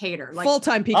PK hater, like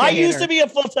full-time PK I hater. used to be a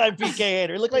full-time PK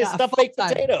hater. It looked like a stuffed baked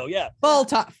potato. Yeah.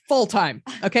 Full-time.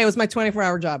 Okay. It was my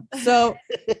 24-hour job. So,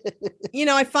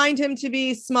 I find him to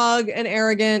be smug and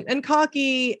arrogant and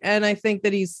cocky. And I think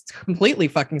that he's completely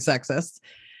fucking sexist.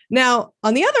 Now,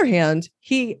 on the other hand,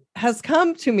 he has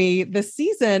come to me this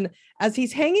season as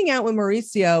he's hanging out with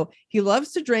Mauricio. He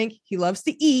loves to drink. He loves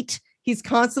to eat. He's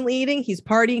constantly eating. He's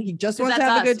partying. He just wants to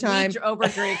have a good time. We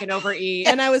overdrink and overeat.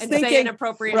 And I was and thinking, say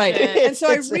inappropriate right. shit. And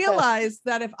so I realized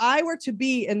that if I were to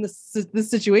be in this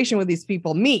situation with these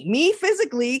people, me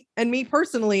physically and me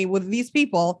personally with these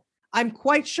people, I'm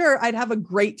quite sure I'd have a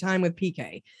great time with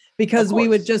PK because we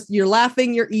would you're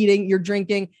laughing, you're eating, you're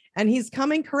drinking, and he's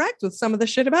coming correct with some of the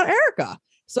shit about Erica.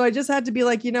 So I just had to be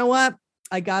like, you know what?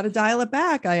 I got to dial it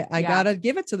back. I got to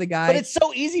give it to the guy. But it's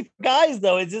so easy for guys,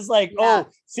 though. It's just like,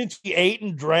 since he ate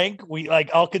and drank,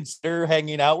 I'll consider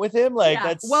hanging out with him. Like,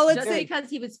 that's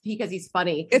just because he's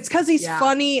funny. It's because he's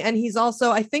funny. And he's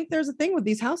also, I think there's a thing with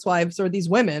these housewives or these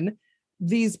women,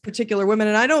 these particular women.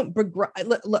 And I don't,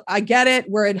 look, I get it.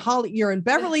 You're in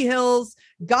Beverly Hills.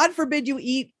 God forbid you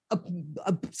eat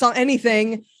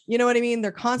anything. You know what I mean?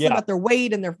 They're constant about their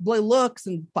weight and their looks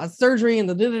and surgery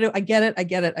and I get it.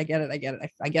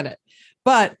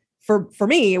 But for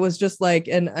me, it was just like,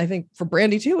 and I think for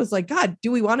Brandy too, it was like, God, do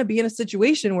we want to be in a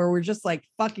situation where we're just like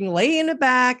fucking laying it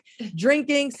back,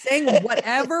 drinking, saying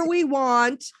whatever we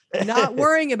want, not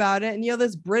worrying about it. And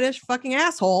this British fucking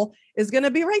asshole is going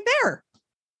to be right there.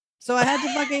 So I had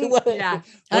to fucking I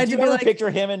had to be like, picture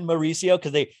him and Mauricio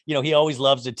because they, he always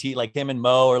loves to tea, like him and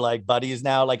Mo are like buddies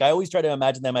now. Like I always try to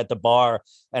imagine them at the bar,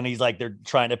 and he's like they're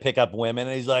trying to pick up women,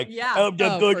 and he's like, I'm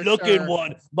the good-looking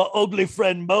one. My ugly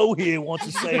friend Mo here wants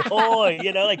to say hi.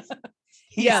 Like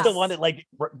he's the one that like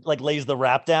lays the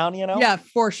rap down. Yeah,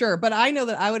 for sure. But I know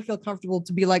that I would feel comfortable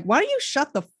to be like, why don't you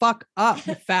shut the fuck up,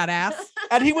 you fat ass?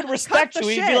 And he would respect you.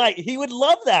 He'd be like, he would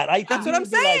love that. That's what I'm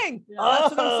saying.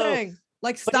 That's what I'm saying.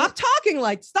 Like, stop talking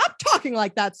like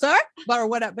that, sir. Or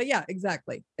whatever. But yeah,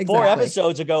 exactly. 4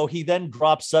 episodes ago, he then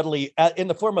dropped subtly in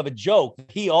the form of a joke.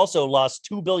 He also lost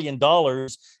 $2 billion. And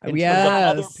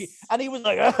he was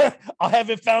like, I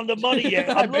haven't found the money yet.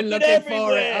 I'm looking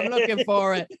for it. I'm looking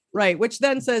for it. Right. Which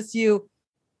then says to you,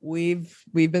 we've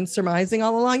been surmising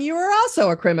all along you were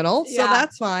also a criminal. So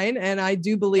that's fine. And I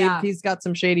do believe he's got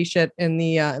some shady shit in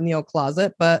the old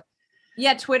closet. But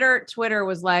yeah, Twitter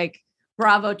was like,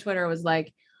 Bravo Twitter was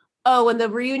like, oh, when the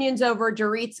reunion's over,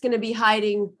 Dorit's going to be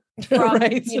hiding from, they're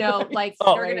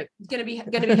going to be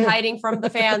hiding from the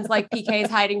fans like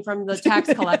PK's hiding from the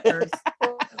tax collectors.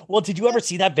 Well, did you ever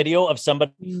see that video of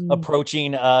somebody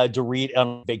approaching Dorit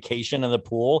on vacation in the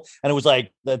pool? And it was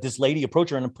like this lady approached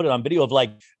her and put it on video of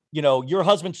like, your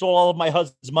husband stole all of my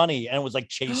husband's money, and was like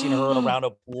chasing her around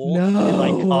a pool in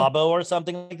like Cabo or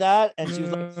something like that. And she was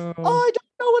like, oh, I don't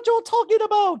know what you're talking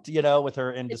about, with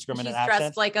her indiscriminate accent.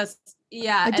 Dressed like a,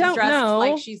 I don't know.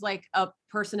 Like she's like a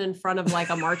person in front of like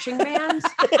a marching band.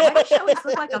 Why does she always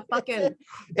look like a fucking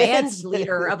band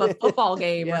leader of a football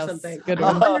game or something? Good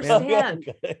I one. don't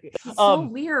understand. It's so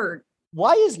weird.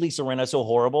 Why is Lisa Rinna so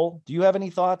horrible? Do you have any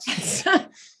thoughts?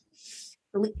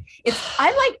 Look.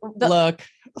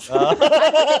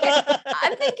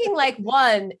 I'm thinking like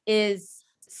one is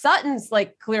Sutton's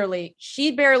like clearly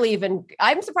she barely even.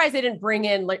 I'm surprised they didn't bring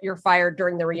in like you're fired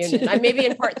during the reunion. Maybe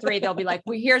in part 3 they'll be like,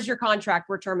 well, here's your contract,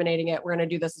 we're terminating it, we're gonna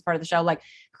do this as part of the show. Like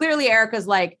clearly Erica's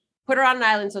like put her on an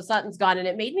island, so Sutton's gone, and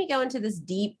it made me go into this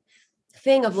deep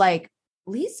thing of like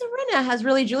Lisa Rinna has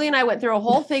really. Julie and I went through a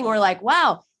whole thing where like,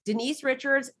 wow, Denise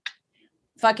Richards.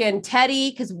 Fucking Teddy,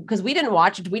 because we didn't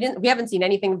watch it. We haven't seen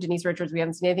anything of Denise Richards. We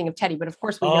haven't seen anything of Teddy, but of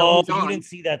course we know. Oh, you didn't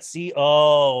see that.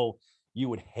 Oh, you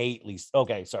would hate Lisa.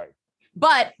 Okay, sorry.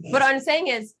 But what I'm saying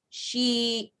is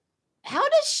how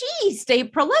does she stay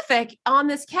prolific on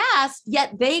this cast,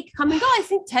 yet they come and go? I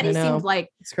think Teddy seems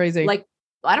like it's crazy. Like,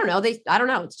 I don't know. I don't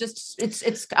know. It's just,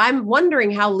 I'm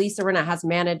wondering how Lisa Rinna has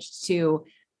managed to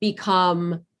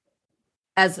become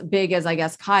as big as I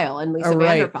guess Kyle and Lisa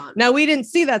Right. Vanderpump. Now we didn't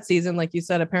see that season, like you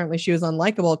said. Apparently she was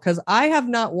unlikable because I have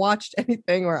not watched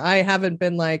anything where I haven't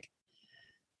been like,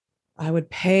 I would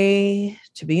pay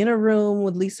to be in a room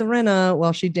with Lisa Rinna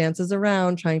while she dances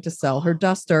around trying to sell her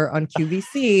duster on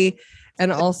QVC.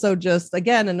 And also just,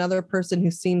 again, another person who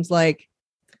seems like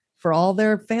for all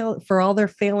their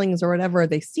failings or whatever,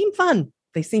 they seem fun.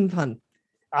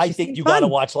 I think you got to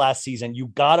watch last season. You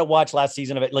got to watch last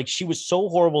season of it. Like, she was so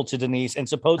horrible to Denise, and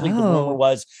supposedly the rumor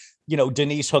was,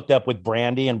 Denise hooked up with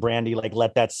Brandy, and Brandy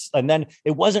let that. And then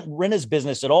it wasn't Rinna's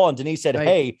business at all. And Denise said,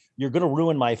 "Hey, you're going to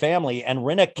ruin my family." And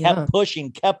Rinna kept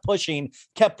pushing. And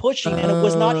it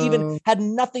was not even, had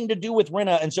nothing to do with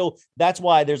Rinna. And so that's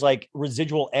why there's like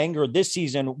residual anger this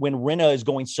season when Rinna is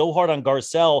going so hard on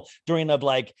Garcelle during have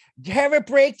a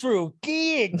breakthrough.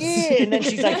 And then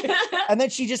she's like, and then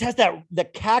she just has the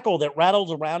cackle that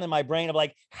rattles around in my brain of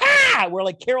like, ha, where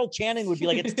like Carol Channing would be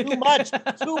like, it's too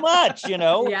much,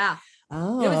 Yeah.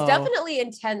 Oh. It was definitely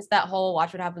intense, that whole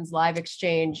Watch What Happens Live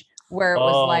exchange where it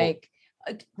was like,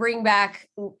 bring back,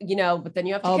 but then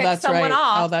you have to kick someone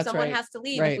off. Someone has to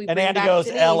leave. Right. If we And bring Andy back goes,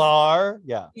 Denise. LR.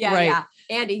 Yeah.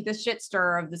 Andy, the shit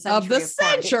stirrer of the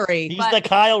century. He's the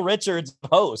Kyle Richards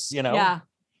host, Yeah.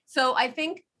 So I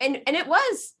think, and it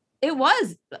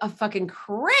was a fucking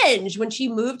cringe when she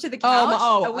moved to the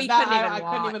couch. We couldn't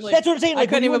even watch. That's what I'm saying.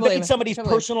 Like, when you invade somebody's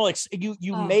couldn't personal,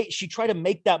 she tried to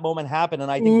make that moment happen.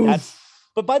 And I think that's,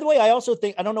 but by the way, I also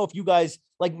think, I don't know if you guys,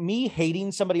 like, me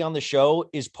hating somebody on the show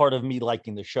is part of me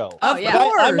liking the show. Oh,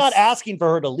 yeah. I'm not asking for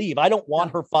her to leave. I don't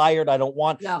want her fired. I don't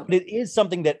want, but it is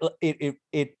something that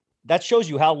that shows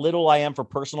you how little I am for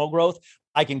personal growth.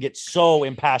 I can get so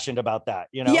impassioned about that,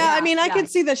 Yeah, I mean, I could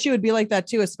see that she would be like that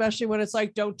too, especially when it's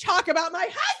like, don't talk about my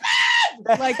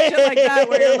husband, like shit like that,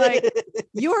 where you're like,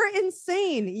 you're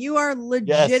insane. You are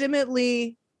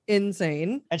legitimately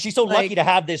insane. And she's so lucky to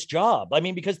have this job. I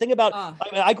mean, because think about,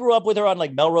 I grew up with her on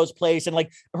like Melrose Place, and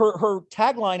like her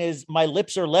tagline is "My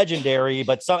lips are legendary," and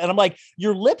I'm like,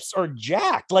 your lips are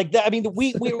jacked. Like that. I mean,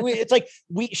 we it's like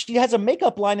she has a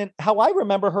makeup line, and how I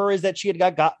remember her is that she had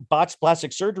got botched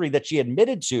plastic surgery that she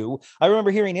admitted to. I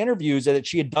remember hearing interviews that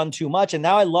she had done too much, and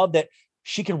now I love that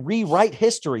she can rewrite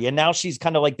history, and now she's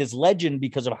kind of like this legend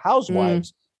because of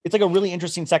Housewives. It's like a really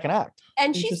interesting second act.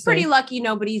 And she's pretty lucky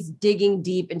nobody's digging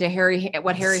deep into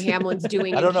what Harry Hamlin's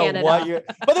doing I don't know Canada. what you're...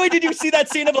 By the way, did you see that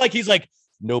scene of like, he's like,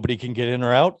 nobody can get in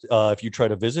or out. If you try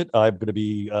to visit, I'm going to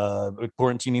be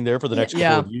quarantining there for the next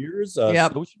couple of years.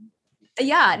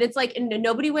 Yeah. And it's like, and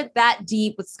nobody went that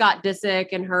deep with Scott Disick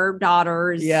and her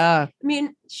daughters. Yeah. I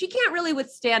mean, she can't really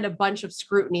withstand a bunch of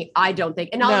scrutiny, I don't think.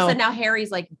 And all of a sudden now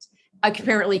Harry's like,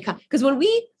 apparently, because when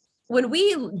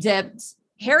we dipped,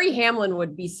 Harry Hamlin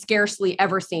would be scarcely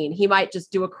ever seen. He might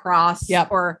just do a cross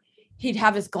or he'd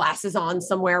have his glasses on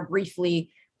somewhere briefly.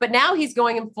 But now he's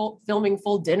going and filming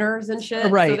full dinners and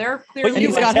shit. Right. So they're clearly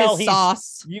he's got his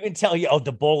sauce. You can tell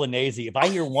the bolognese. If I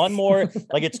hear one more,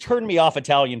 like, it's turned me off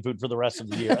Italian food for the rest of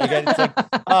the year. Again, it's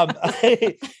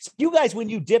like, you guys, when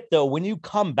you dip though, when you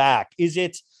come back, is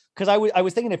it, because I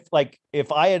was thinking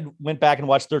if I had went back and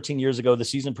watched 13 years ago the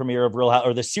season premiere of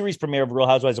the series premiere of Real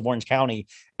Housewives of Orange County,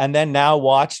 and then now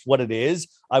watched what it is,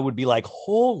 I would be like,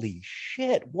 holy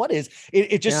shit, what is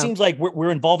it? It just seems like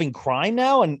we're involving crime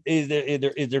now, and is there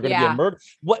going to be a murder?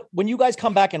 When you guys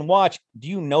come back and watch, do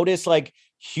you notice like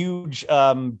huge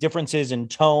differences in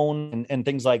tone and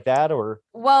things like that? Or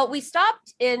well, we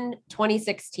stopped in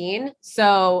 2016,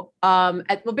 so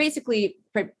basically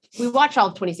we watched all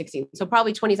of 2016, so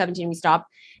probably 2017 we stopped.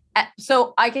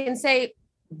 So I can say,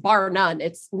 bar none,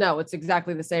 it's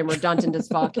exactly the same, redundant as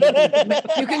fuck.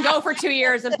 You can go for 2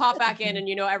 years and pop back in and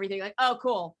everything, like, oh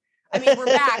cool. I mean, we're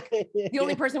back. The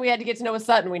only person we had to get to know was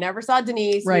Sutton. We never saw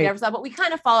Denise. Right. We never saw, but we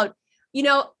kind of followed.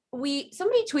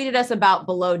 Somebody tweeted us about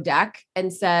Below Deck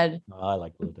and said, I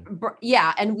like Below Deck.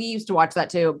 Yeah, and we used to watch that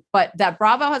too. But that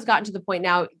Bravo has gotten to the point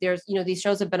now, there's these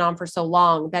shows have been on for so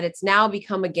long that it's now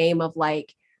become a game of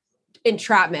like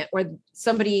entrapment, where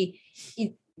somebody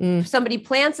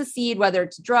plants a seed, whether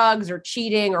it's drugs or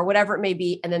cheating or whatever it may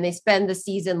be, and then they spend the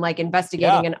season like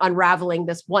investigating and unraveling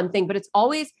this one thing, but it's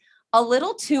always a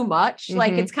little too much.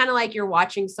 Like, it's kind of like you're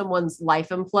watching someone's life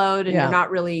implode, and you're not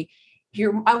really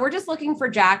we're just looking for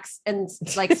Jax and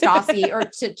like Stassi or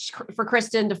for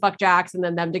Kristen to fuck Jax and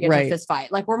then them to get in a fist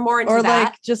fight. Like, we're more into that.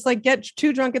 Like, just like get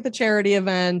too drunk at the charity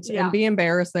event and be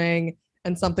embarrassing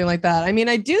and something like that. I mean,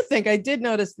 I did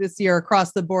notice this year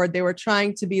across the board, they were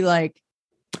trying to be I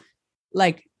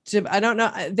don't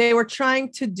know. They were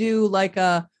trying to do like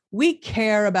we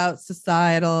care about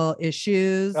societal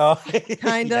issues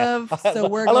kind of. So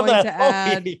we're going to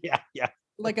add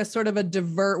like a sort of a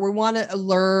we want to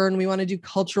learn, we want to do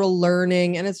cultural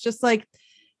learning. And it's just like,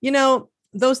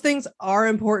 those things are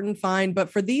important, fine. But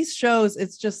for these shows,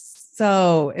 it's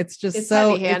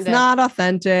not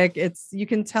authentic. You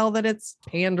can tell that it's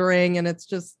pandering, and it's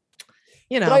just,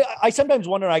 But I sometimes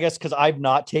wonder, I guess, because I've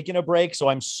not taken a break. So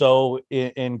I'm so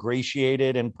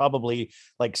ingratiated and probably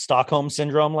like Stockholm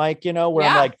syndrome, like, where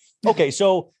I'm like, okay,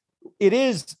 so it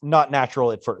is not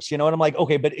natural at first, and I'm like,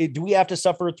 okay, but do we have to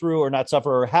suffer through or not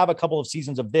suffer or have a couple of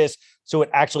seasons of this so it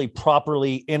actually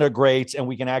properly integrates and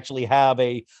we can actually have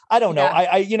I don't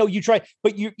know. You try,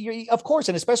 but you of course,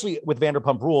 and especially with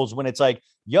Vanderpump Rules, when it's like,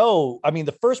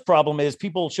 the first problem is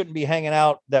people shouldn't be hanging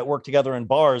out that work together in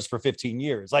bars for 15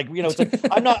 years. Like, it's like,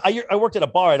 I worked at a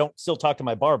bar. I don't still talk to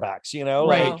my bar backs,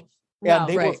 Right. And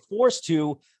they were forced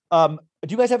to, do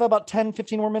you guys have about 10,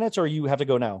 15 more minutes or you have to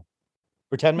go now?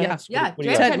 For 10 minutes? Yeah. What do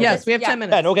you have? Yes, we have 10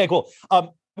 minutes. 10. Okay, cool.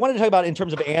 Wanted to talk about in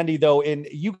terms of Andy, though, and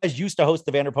you guys used to host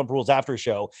the Vanderpump Rules after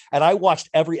show, and I watched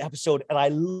every episode and I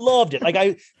loved it.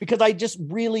 Because I just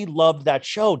really loved that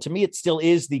show. To me, it still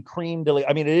is the cream.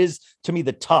 It is to me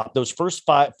the top. Those first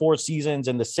 4 seasons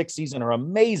and the 6th season are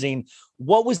amazing.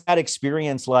 What was that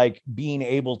experience like being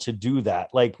able to do that?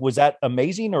 Like, was that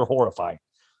amazing or horrifying?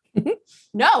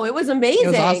 No, it was amazing. It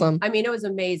was awesome. It was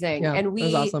amazing. Yeah, and it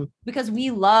was awesome. Because we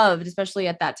loved, especially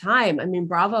at that time.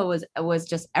 Bravo was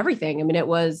just everything. I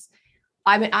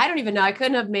don't even know. I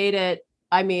couldn't have made it.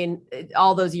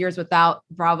 All those years without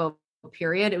Bravo,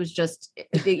 period. It was just,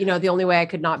 the only way I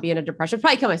could not be in a depression, I'd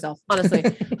probably kill myself, honestly.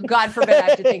 God forbid I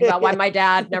have to think about why my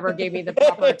dad never gave me the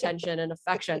proper attention and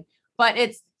affection. But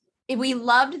we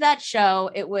loved that show.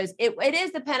 It is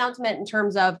the penultimate in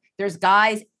terms of there's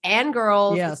guys and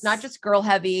girls. Yes. It's not just girl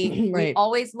heavy. Right. We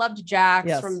always loved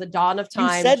Jax from the dawn of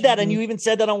time. You said that, and you even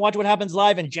said that on Watch What Happens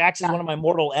Live, and Jax is one of my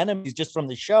mortal enemies just from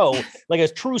the show, like a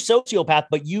true sociopath,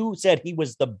 but you said he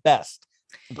was the best.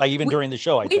 Like even during the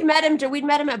show, we'd met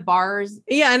him at bars.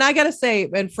 Yeah. And I got to say,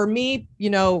 and for me,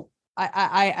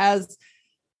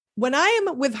 when I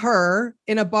am with her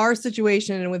in a bar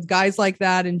situation and with guys like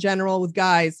that in general, with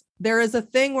guys, there is a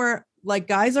thing where like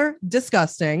guys are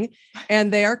disgusting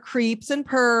and they are creeps and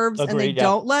pervs. Agreed, and they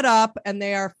don't let up and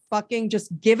they are fucking,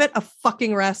 just give it a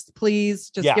fucking rest,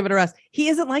 please. Just give it a rest. He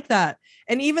isn't like that.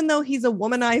 And even though he's a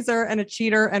womanizer and a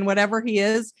cheater and whatever he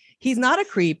is, he's not a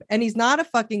creep and he's not a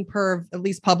fucking perv, at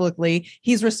least publicly.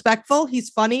 He's respectful.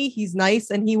 He's funny. He's nice.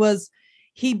 And he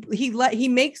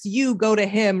makes you go to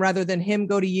him rather than him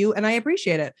go to you. And I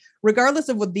appreciate it. Regardless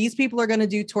of what these people are going to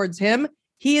do towards him,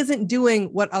 he isn't doing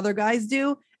what other guys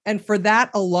do. And for that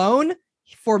alone,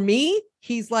 for me,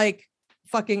 he's like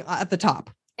fucking at the top.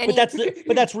 But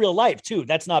that's real life too.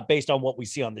 That's not based on what we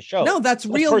see on the show. No, that's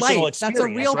real life. That's a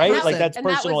real right? person. Like that's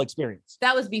personal experience.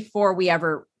 That was before we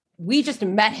just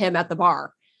met him at the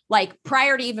bar. Like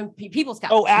prior to even People's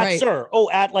Couch. Sir.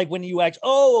 At like when you at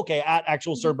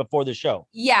actual Sir before the show.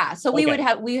 Yeah. So we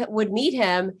would meet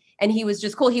him and he was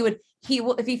just cool.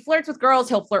 If he flirts with girls,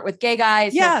 he'll flirt with gay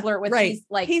guys. Yeah. He'll flirt with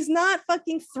he's not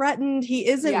fucking threatened. He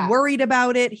isn't worried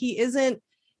about it. He's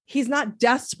not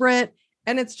desperate.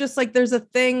 And it's just like, there's a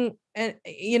thing and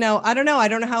I don't know. I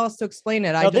don't know how else to explain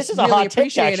it. This is really a hot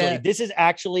take, actually. This is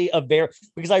actually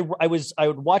because I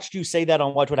watched you say that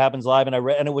on Watch What Happens Live and I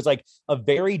read, and it was like a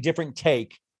very different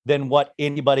take than what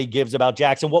anybody gives about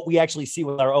Jax and what we actually see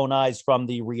with our own eyes from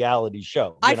the reality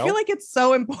show. I feel like it's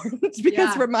so important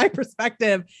because from my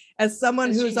perspective, as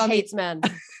someone who's hates men, on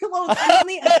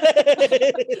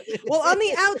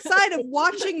the outside of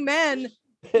watching men,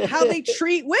 how they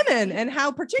treat women and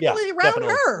how particularly around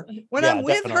her, when I'm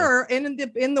with her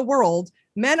in the world,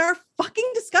 men are fucking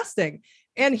disgusting.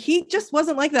 And he just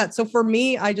wasn't like that. So for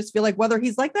me, I just feel like whether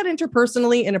he's like that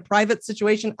interpersonally in a private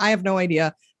situation, I have no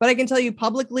idea. But I can tell you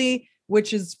publicly,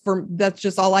 that's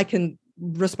just all I can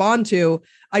respond to.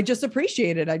 I just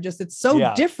appreciate it. It's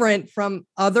so different from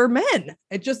other men.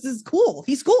 It just is cool.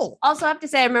 He's cool. Also, I have to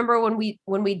say, I remember when we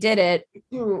did it,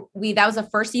 that was the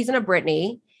first season of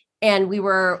Britney. And we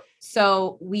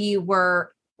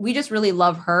just really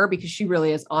love her because she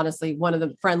really is honestly one of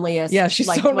the friendliest, she's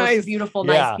so most nice, beautiful,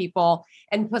 nice people.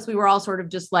 And plus we were all sort of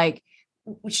just like,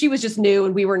 she was just new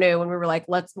and we were new and we were like,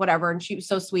 let's whatever. And she was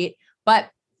so sweet. But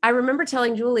I remember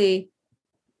telling Julie,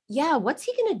 yeah, what's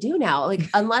he gonna do now? Like,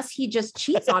 unless he just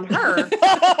cheats on her.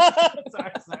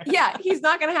 sorry. Yeah, he's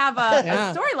not gonna have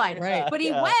a storyline. Right. But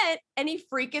he went and he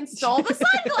freaking stole the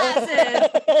sunglasses.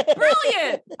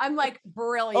 Brilliant. I'm like,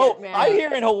 brilliant, man. I'm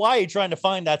here in Hawaii trying to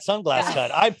find that sunglass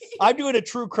cut. I'm doing a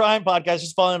true crime podcast,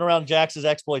 just following around Jax's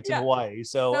exploits in Hawaii.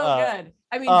 So good.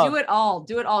 I mean, do it all.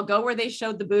 Do it all. Go where they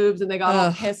showed the boobs and they got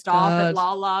all pissed off at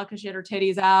Lala because she had her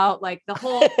titties out. Like the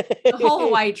whole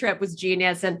Hawaii trip was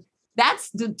genius. And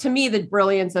that's to me the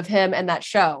brilliance of him and that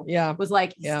show. Yeah, was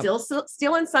like still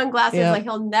stealing sunglasses. Like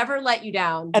he'll never let you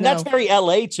down. And that's very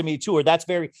LA to me too. Or that's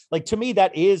very like to me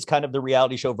that is kind of the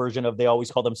reality show version of they always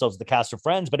call themselves the cast of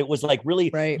Friends. But it was like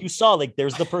really you saw like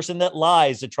there's the person that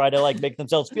lies to try to like make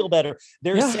themselves feel better.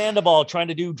 There's Sandoval trying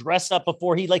to do dress up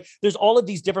before he like. There's all of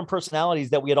these different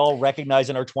personalities that we had all recognized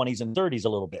in our 20s and 30s a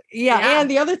little bit. Yeah.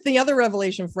 And the other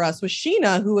revelation for us was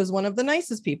Sheena, who was one of the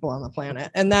nicest people on the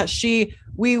planet, and that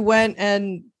we went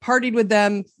and partied with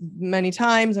them many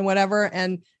times and whatever.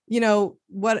 And you know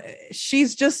what?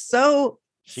 She's just so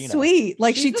sweet.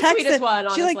 Like she's she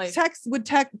would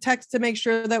text to make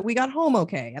sure that we got home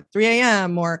okay at 3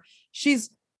 a.m. or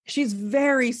she's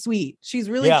very sweet. She's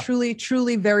really,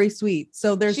 truly very sweet.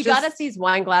 So she got us these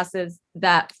wine glasses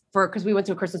because we went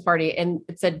to a Christmas party and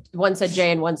it said, one said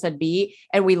J and one said B.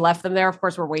 And we left them there. Of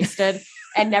course, we're wasted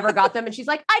and never got them. And she's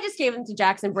like, I just gave them to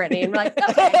Jax and Brittany. And we're like,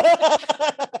 okay.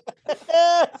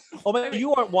 Oh man,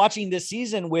 you aren't watching this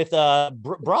season with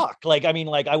Brock. Like, I mean,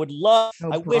 like I would love,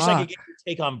 I wish I could get your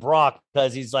take on Brock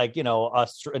because he's like, you know,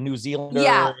 a New Zealander.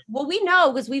 Yeah. Well, we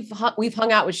know because we've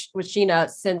hung out with Sheena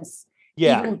since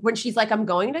even when she's like, I'm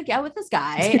going to get with this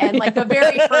guy. And like the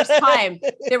very first time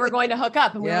they were going to hook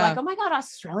up and we were like, oh my God,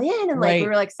 Australian. And like, we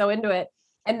were like so into it.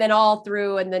 And then all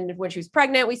through, and then when she was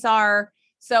pregnant, we saw her.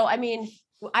 So, I mean,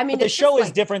 but the show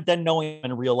is different than knowing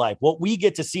in real life. What we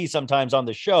get to see sometimes on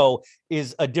the show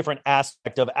is a different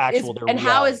aspect of actual. And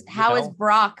reality, how is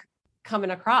Brock coming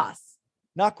across?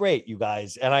 Not great, you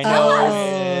guys. And I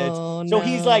know so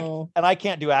he's like, and I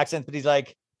can't do accents, but he's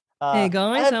like, hey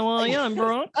guys, how are you? I'm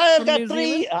Brock. I have got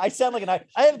three. I sound like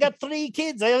I have got 3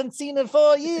 kids. I haven't seen in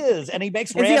 4 years. And he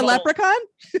makes. Is he a leprechaun?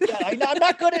 I'm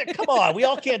not good at it. Come on, we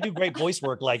all can't do great voice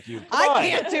work like you. I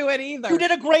can't do it either. You did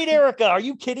a great Erica. Are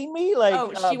you kidding me?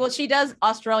 Like, she does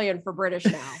Australian for British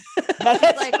now.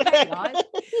 Like, hey, God.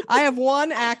 I have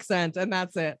one accent and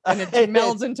that's it, and it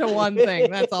melds into one thing.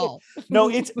 That's all.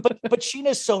 No, it's but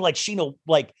Sheena's so like Sheena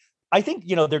like. I think,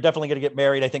 you know, they're definitely going to get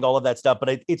married. I think all of that stuff,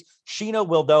 but it's Sheena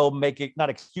will though make it not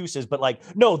excuses, but like,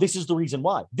 no, this is the reason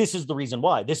why. This is the reason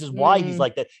why. This is why he's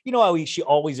like that. You know how she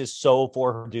always is so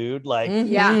for her dude, like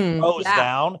goes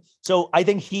down. So I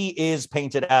think he is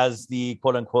painted as the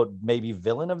quote unquote maybe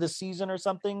villain of the season or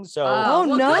something. So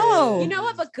good. You know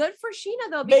what? But good for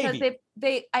Sheena though,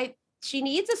 because she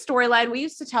needs a storyline. We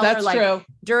used to tell her like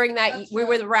during that we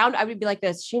were around, I would be like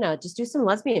this, Sheena, just do some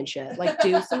lesbian shit. Like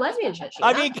do some lesbian shit. Sheena.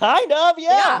 I mean, kind of,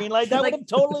 I mean, like that would have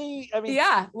totally, I mean,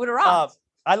 would have rocked.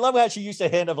 I love how she used to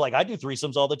hint of like, I do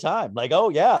threesomes all the time. Like, oh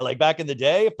yeah, like back in the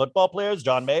day, football players,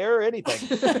 John Mayer,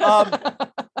 anything.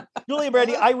 Julie and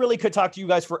Brandy, I really could talk to you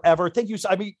guys forever. Thank you.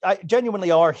 I mean, I genuinely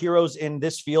are heroes in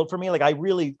this field for me. Like I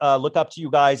really look up to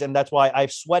you guys. And that's why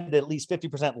I've sweated at least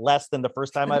 50% less than the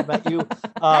first time I've met you.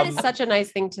 That is such a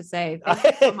nice thing to say. Thank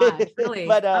you so much. Really,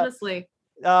 but, honestly.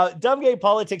 Dumb Gay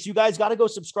Politics, you guys got to go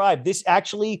subscribe. This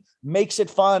actually makes it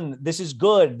fun. This is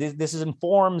good. This is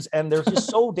informs, and they're just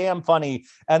so damn funny,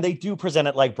 and they do present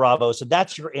it like Bravo. So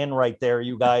that's your in right there,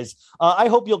 you guys. I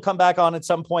hope you'll come back on at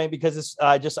some point because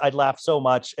I'd laugh so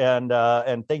much, and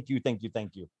thank you.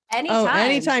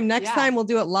 Anytime. Next time we'll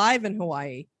do it live in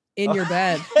Hawaii. In your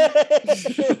bed.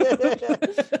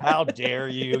 How dare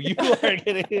you? You are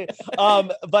getting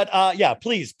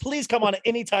please come on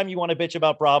anytime you want to bitch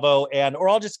about Bravo or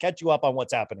I'll just catch you up on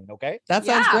what's happening. Okay. That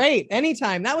sounds great.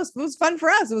 Anytime. It was fun for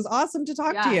us. It was awesome to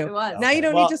talk to you. It was. Now you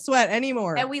don't need to sweat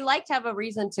anymore. And we like to have a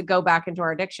reason to go back into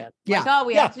our addiction. Like,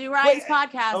 we have to do Ryan's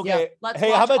podcast. Okay. Let's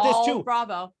watch how about all this too?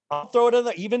 Bravo. I'll throw it in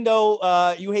there, even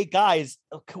though you hate guys.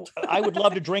 I would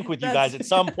love to drink with you guys at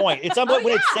some point. At some point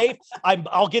when it's safe,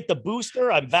 I'll get the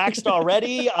booster. I'm vaxxed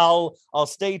already. I'll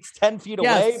stay 10 feet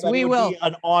away. But it would be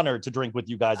an honor to drink with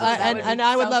you guys. And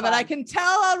I would love it. I can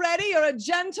tell already you're a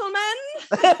gentleman.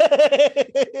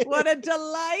 What a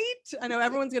delight! I know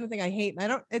everyone's gonna think I hate. I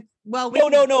don't. No.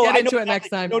 Get into it next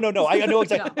time. No. I know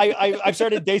exactly. I've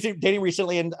started dating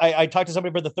recently, and I talked to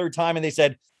somebody for the 3rd time, and they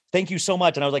said, thank you so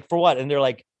much. And I was like, for what? And they're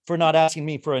like, for not asking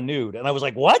me for a nude. And I was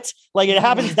like, what? Like it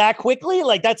happens that quickly?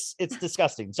 Like it's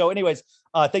disgusting. So anyways,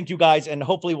 thank you guys. And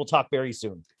hopefully we'll talk very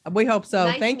soon. We hope so.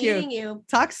 Nice thank you.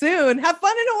 Talk soon. Have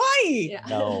fun in Hawaii.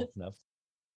 No.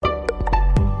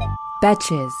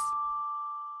 Betches.